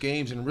in those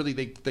games, and really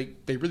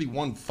they really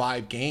won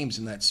 5 games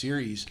in that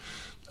series.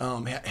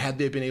 Had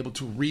they been able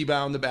to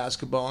rebound the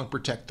basketball and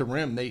protect the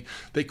rim,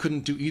 they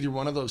couldn't do either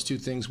one of those two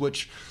things,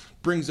 which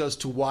brings us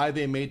to why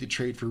they made the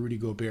trade for Rudy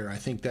Gobert. I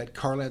think that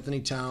Karl Anthony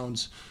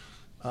Towns,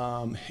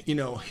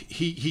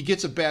 he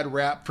gets a bad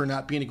rap for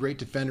not being a great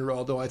defender,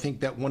 although I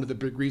think that one of the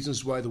big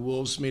reasons why the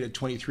Wolves made a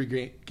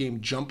 23-game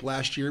jump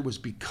last year was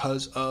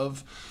because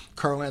of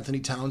Karl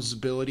Anthony Towns'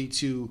 ability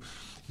to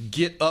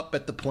get up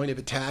at the point of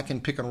attack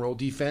and pick and roll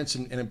defense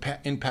and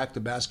impact the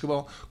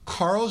basketball.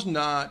 Karl's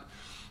not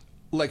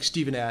like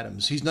Steven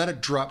Adams. He's not a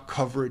drop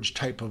coverage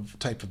type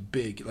of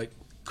big. Like,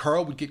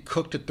 Karl would get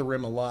cooked at the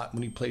rim a lot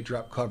when he played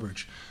drop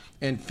coverage.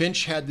 And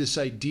Finch had this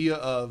idea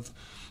of,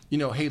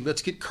 hey,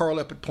 let's get Karl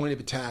up at point of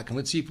attack, and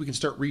let's see if we can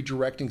start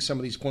redirecting some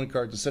of these point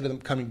guards instead of them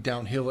coming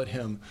downhill at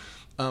him.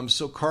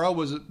 So Karl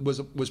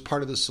was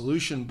part of the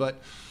solution,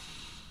 but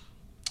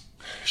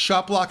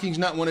shot blocking is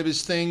not one of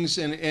his things.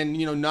 And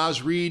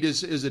Naz Reid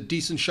is a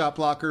decent shot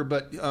blocker,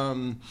 but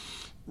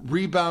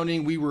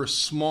rebounding, we were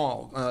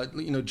small.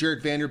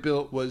 Jarred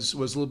Vanderbilt was a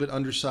little bit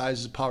undersized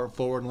as a power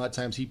forward, and a lot of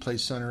times he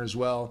plays center as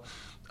well.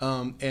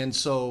 And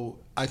so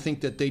I think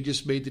that they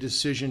just made the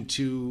decision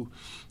to,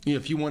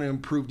 if you want to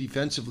improve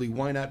defensively,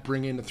 why not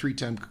bring in a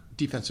 3-time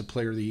defensive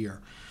player of the year?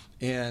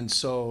 And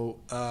so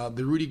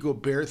the Rudy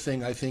Gobert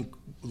thing, I think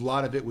a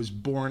lot of it was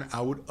born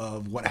out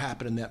of what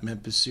happened in that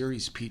Memphis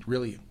series, Pete,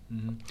 really.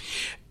 Mm-hmm.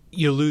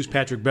 You lose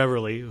Patrick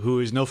Beverley, who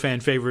is no fan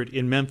favorite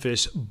in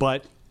Memphis,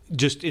 but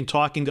just in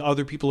talking to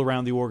other people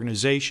around the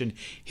organization,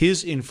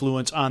 his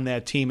influence on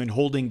that team and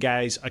holding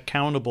guys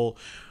accountable,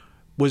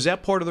 was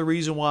that part of the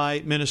reason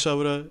why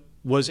Minnesota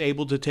was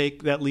able to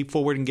take that leap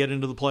forward and get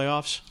into the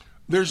playoffs?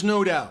 There's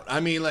no doubt. I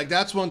mean,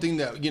 that's one thing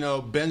that,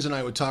 Benz and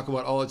I would talk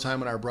about all the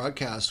time on our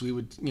broadcast. We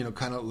would,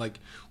 kind of like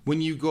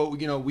when you go,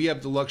 we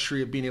have the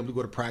luxury of being able to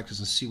go to practice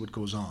and see what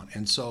goes on.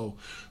 And so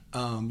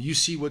you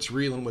see what's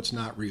real and what's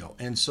not real.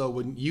 And so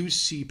when you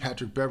see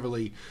Patrick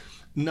Beverley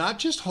not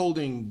just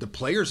holding the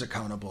players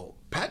accountable,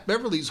 Pat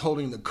Beverley's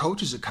holding the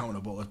coaches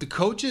accountable. If the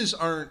coaches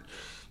aren't,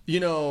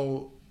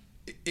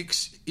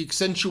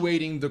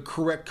 accentuating the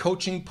correct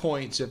coaching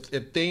points,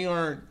 if they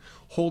aren't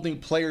holding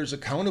players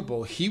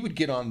accountable, he would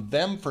get on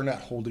them for not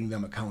holding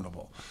them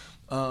accountable.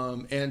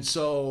 And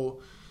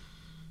so,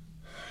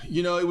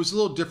 it was a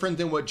little different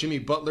than what Jimmy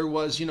Butler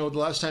was. The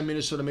last time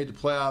Minnesota made the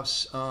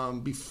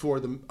playoffs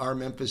before our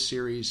Memphis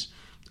series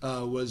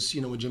was,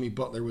 when Jimmy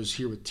Butler was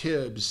here with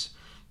Tibbs.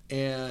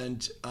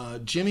 And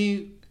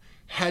Jimmy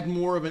had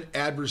more of an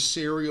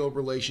adversarial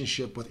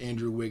relationship with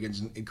Andrew Wiggins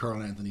and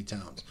Karl Anthony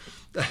Towns.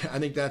 I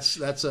think that's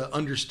an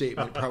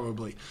understatement,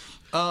 probably.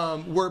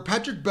 Where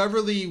Patrick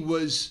Beverley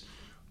was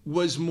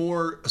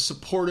more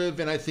supportive,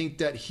 and I think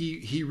that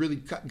he really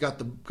got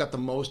the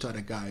most out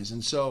of guys.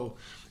 And so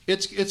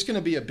it's going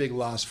to be a big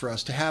loss for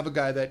us to have a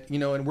guy that,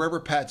 and wherever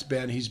Pat's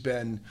been, he's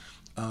been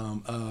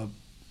a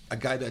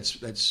guy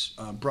that's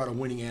brought a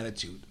winning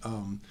attitude.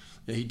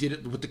 He did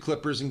it with the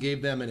Clippers and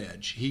gave them an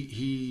edge.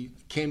 He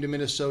came to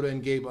Minnesota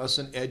and gave us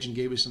an edge and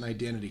gave us an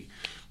identity.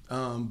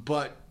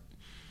 But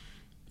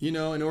in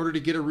order to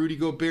get a Rudy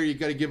Gobert, you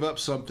got to give up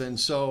something.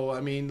 So,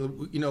 I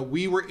mean,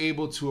 we were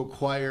able to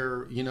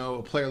acquire,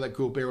 a player like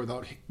Gobert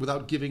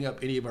without giving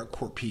up any of our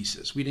core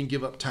pieces. We didn't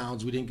give up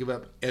Towns. We didn't give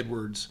up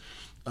Edwards.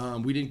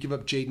 We didn't give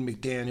up Jaden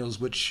McDaniels,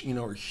 which,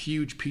 are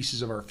huge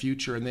pieces of our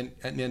future. And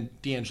then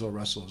D'Angelo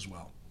Russell as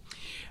well.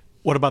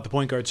 What about the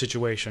point guard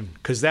situation?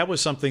 Because that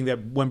was something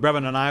that when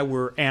Brevin and I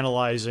were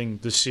analyzing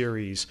the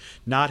series,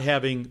 not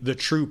having the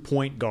true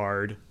point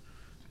guard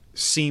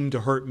seemed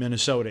to hurt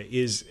Minnesota.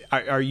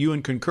 Are you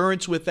in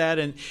concurrence with that?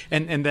 And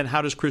then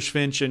how does Chris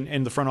Finch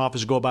and the front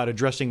office go about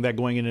addressing that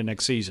going into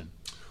next season?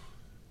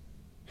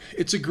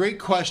 It's a great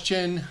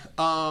question.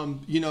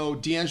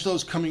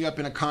 D'Angelo's coming up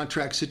in a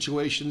contract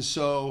situation,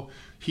 so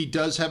he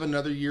does have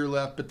another year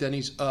left, but then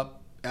he's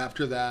up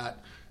after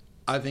that.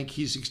 I think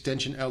he's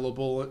extension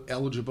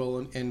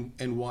eligible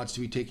and wants to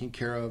be taken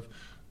care of.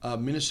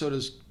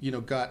 Minnesota's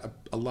got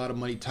a lot of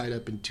money tied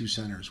up in two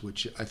centers,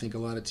 which I think a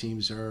lot of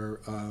teams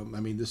are.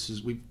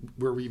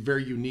 We're a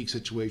very unique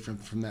situation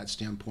from that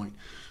standpoint.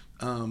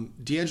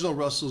 D'Angelo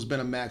Russell's been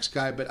a max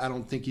guy, but I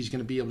don't think he's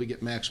going to be able to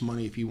get max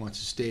money if he wants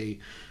to stay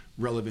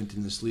relevant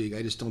in this league.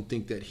 I just don't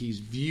think that he's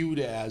viewed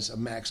as a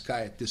max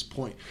guy at this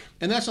point.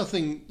 And that's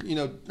nothing.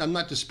 I'm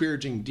not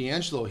disparaging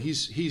D'Angelo.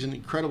 He's an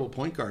incredible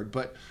point guard,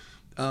 but.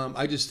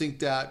 I just think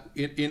that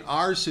in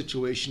our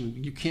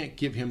situation, you can't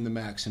give him the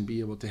max and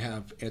be able to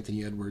have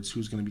Anthony Edwards,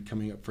 who's going to be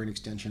coming up for an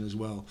extension as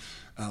well.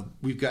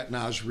 We've got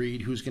Naz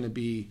Reid, who's going to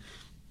be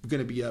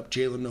up.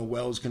 Jalen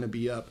Noel is going to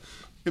be up,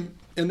 and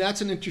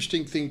that's an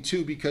interesting thing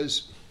too,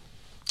 because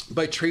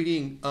by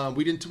trading,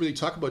 we didn't really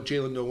talk about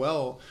Jalen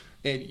Noel,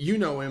 and you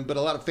know him, but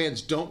a lot of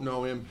fans don't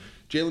know him.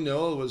 Jalen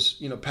Noel was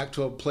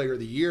Pac-12 Player of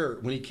the Year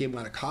when he came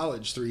out of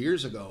college 3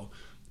 years ago.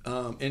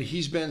 And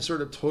he's been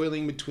sort of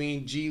toiling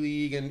between G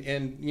League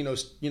and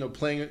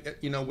playing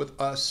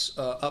with us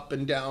up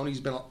and down.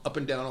 He's been up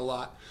and down a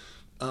lot.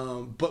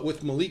 But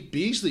with Malik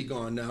Beasley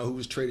gone now, who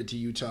was traded to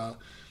Utah,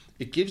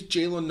 it gives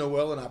Jalen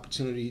Noel an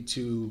opportunity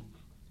to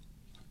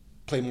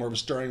play more of a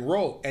starting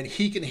role, and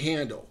he can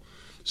handle.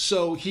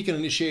 So he can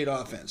initiate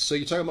offense. So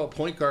you're talking about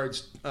point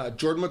guards.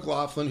 Jordan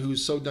McLaughlin,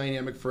 who's so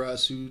dynamic for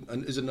us, who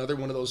is another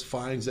one of those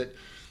finds that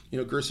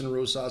Gerson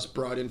Rosas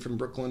brought in from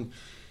Brooklyn,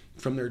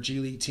 from their G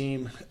League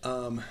team,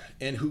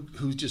 and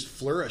who just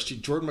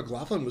flourished. Jordan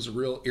McLaughlin was a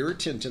real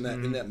irritant in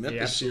that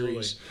Memphis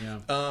series.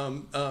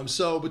 Yeah.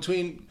 So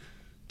between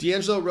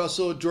D'Angelo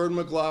Russell, Jordan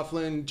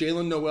McLaughlin,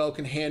 Jalen Noel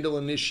can handle,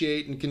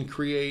 initiate, and can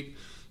create.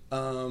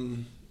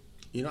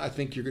 I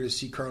think you're going to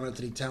see Karl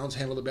Anthony Towns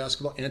handle the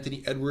basketball.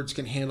 Anthony Edwards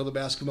can handle the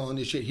basketball,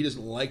 initiate. He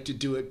doesn't like to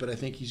do it, but I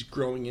think he's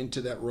growing into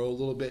that role a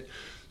little bit.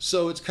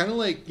 So it's kind of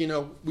like,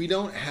 we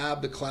don't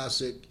have the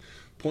classic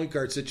point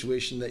guard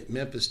situation that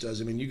Memphis does.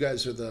 I mean, you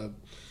guys are the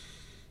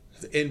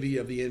envy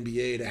of the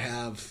NBA to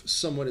have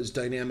someone as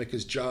dynamic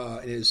as Ja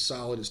and as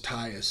solid as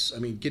Tyus. I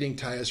mean, getting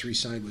Tyus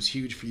re-signed was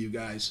huge for you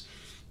guys.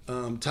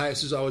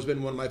 Tyus has always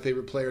been one of my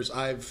favorite players.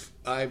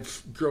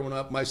 I've grown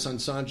up. My son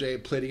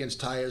Sanjay played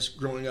against Tyus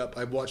growing up.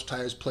 I've watched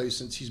Tyus play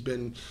since he's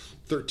been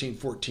 13,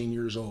 14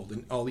 years old,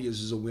 and all he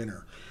is a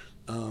winner.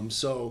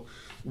 So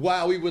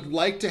while we would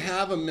like to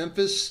have a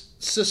Memphis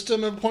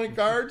system of point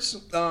guards,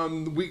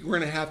 we're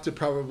going to have to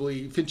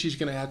Finchie's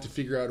going to have to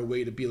figure out a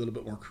way to be a little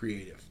bit more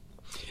creative.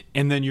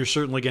 And then you're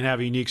certainly going to have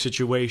a unique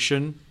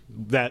situation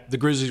that the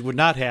Grizzlies would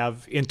not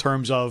have in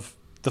terms of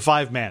the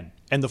 5-man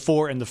and the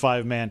 4 and the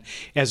 5-man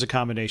as a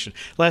combination.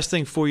 Last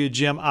thing for you,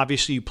 Jim.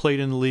 Obviously, you played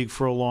in the league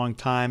for a long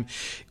time.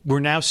 We're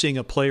now seeing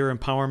a player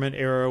empowerment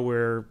era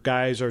where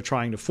guys are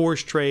trying to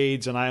force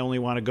trades, and I only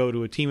want to go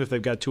to a team if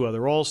they've got 2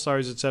 other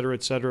all-stars, et cetera,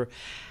 et cetera.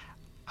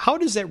 How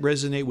does that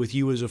resonate with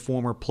you as a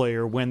former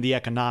player when the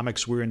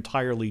economics were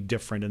entirely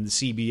different and the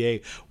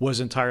CBA was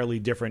entirely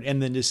different?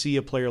 And then to see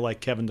a player like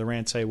Kevin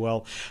Durant say,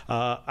 well,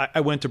 I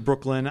went to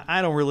Brooklyn.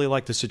 I don't really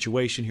like the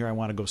situation here. I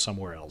want to go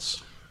somewhere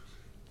else.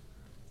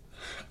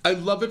 I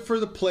love it for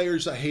the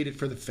players. I hate it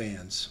for the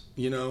fans.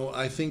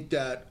 I think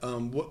that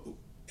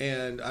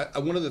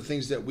one of the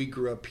things that we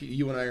grew up,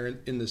 you and I are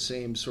in the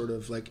same sort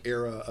of like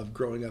era of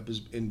growing up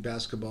in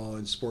basketball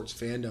and sports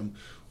fandom.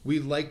 We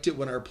liked it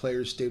when our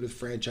players stayed with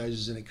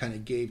franchises and it kind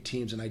of gave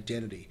teams an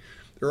identity.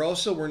 There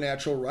also were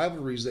natural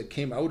rivalries that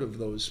came out of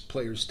those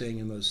players staying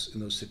in those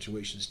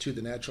situations too.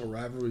 The natural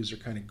rivalries are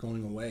kind of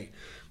going away.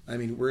 I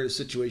mean, we're in a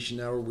situation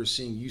now where we're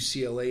seeing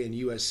UCLA and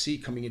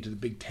USC coming into the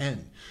Big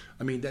Ten.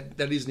 I mean, that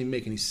doesn't even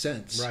make any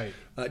sense. Right.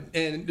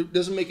 And it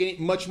doesn't make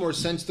much more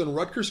sense than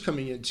Rutgers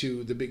coming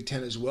into the Big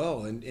Ten as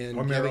well, and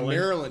having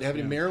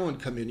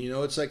Maryland come in.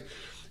 It's like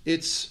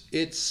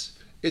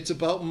it's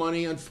about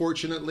money,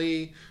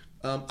 unfortunately.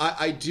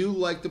 I do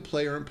like the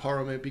player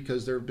empowerment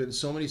because there have been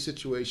so many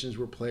situations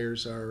where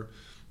players are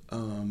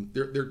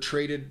they're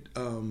traded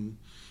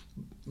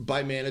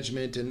by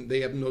management and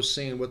they have no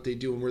say in what they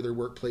do and where their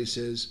workplace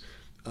is.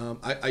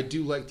 I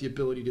do like the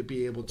ability to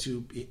be able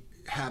to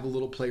have a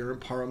little player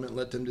empowerment,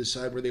 let them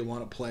decide where they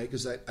want to play,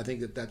 because I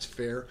think that's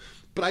fair.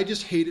 But I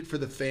just hate it for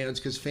the fans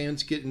because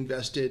fans get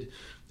invested,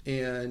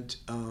 and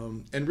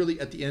really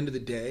at the end of the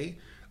day,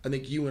 I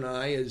think you and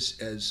I, as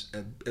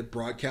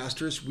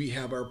broadcasters, we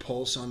have our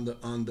pulse on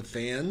the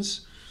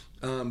fans,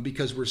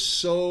 because we're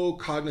so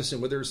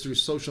cognizant, whether it's through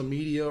social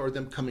media or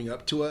them coming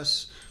up to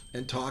us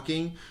and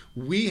talking.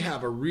 We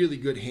have a really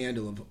good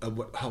handle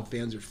of how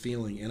fans are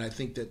feeling, and I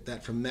think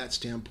that from that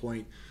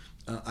standpoint,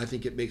 I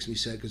think it makes me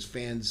sad, because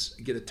fans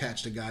get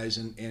attached to guys,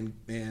 and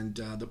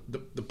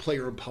the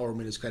player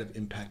empowerment has kind of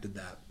impacted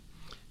that.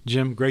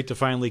 Jim, great to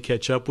finally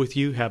catch up with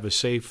you. Have a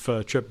safe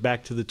trip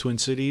back to the Twin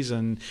Cities,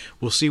 and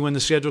we'll see when the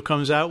schedule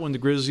comes out when the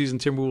Grizzlies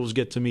and Timberwolves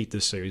get to meet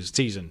this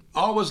season.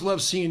 Always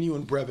love seeing you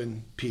and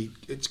Brevin, Pete.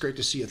 It's great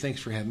to see you. Thanks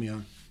for having me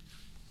on.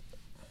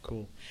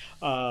 Cool.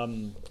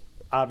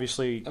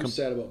 Obviously, I'm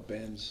sad about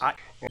Ben's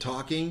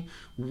talking.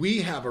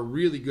 We have a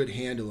really good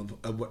handle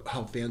of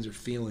how fans are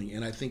feeling,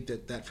 and I think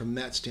that from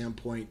that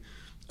standpoint,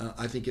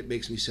 I think it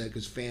makes me sad,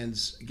 because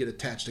fans get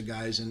attached to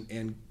guys, and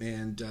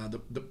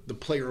the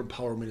player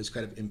empowerment has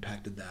kind of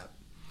impacted that.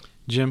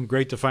 Jim,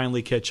 great to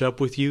finally catch up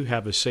with you.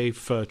 Have a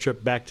safe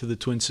trip back to the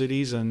Twin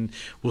Cities, and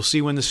we'll see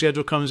when the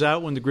schedule comes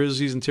out when the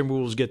Grizzlies and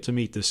Timberwolves get to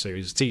meet this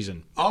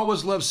season.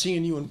 Always love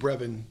seeing you and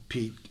Brevin,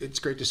 Pete. It's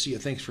great to see you.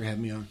 Thanks for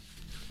having me on.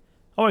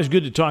 Always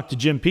good to talk to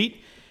Jim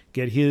Pete,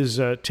 get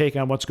his take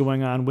on what's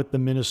going on with the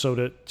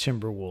Minnesota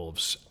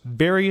Timberwolves.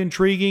 Very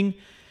intriguing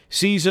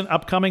season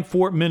upcoming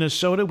for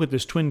Minnesota with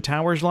this Twin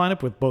Towers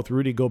lineup, with both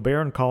Rudy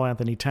Gobert and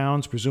Karl-Anthony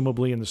Towns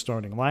presumably in the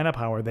starting lineup.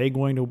 How are they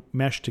going to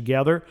mesh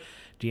together?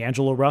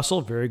 D'Angelo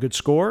Russell, very good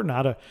scorer,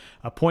 not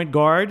a point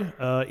guard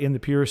in the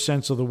pure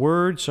sense of the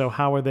word. So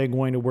how are they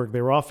going to work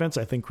their offense?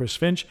 I think Chris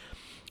Finch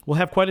will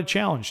have quite a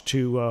challenge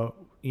to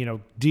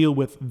deal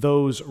with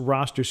those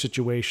roster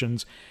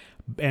situations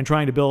and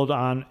trying to build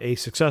on a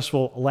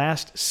successful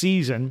last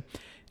season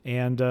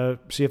and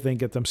see if they can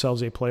get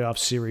themselves a playoff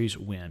series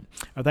win.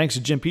 Our thanks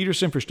to Jim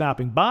Petersen for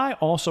stopping by.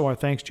 Also, our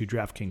thanks to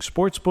DraftKings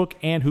Sportsbook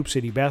and Hoop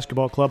City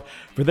Basketball Club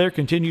for their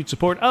continued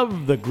support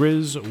of the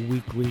Grizz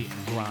Weekly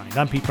Grind.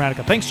 I'm Pete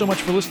Pranica. Thanks so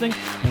much for listening,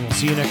 and we'll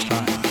see you next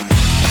time.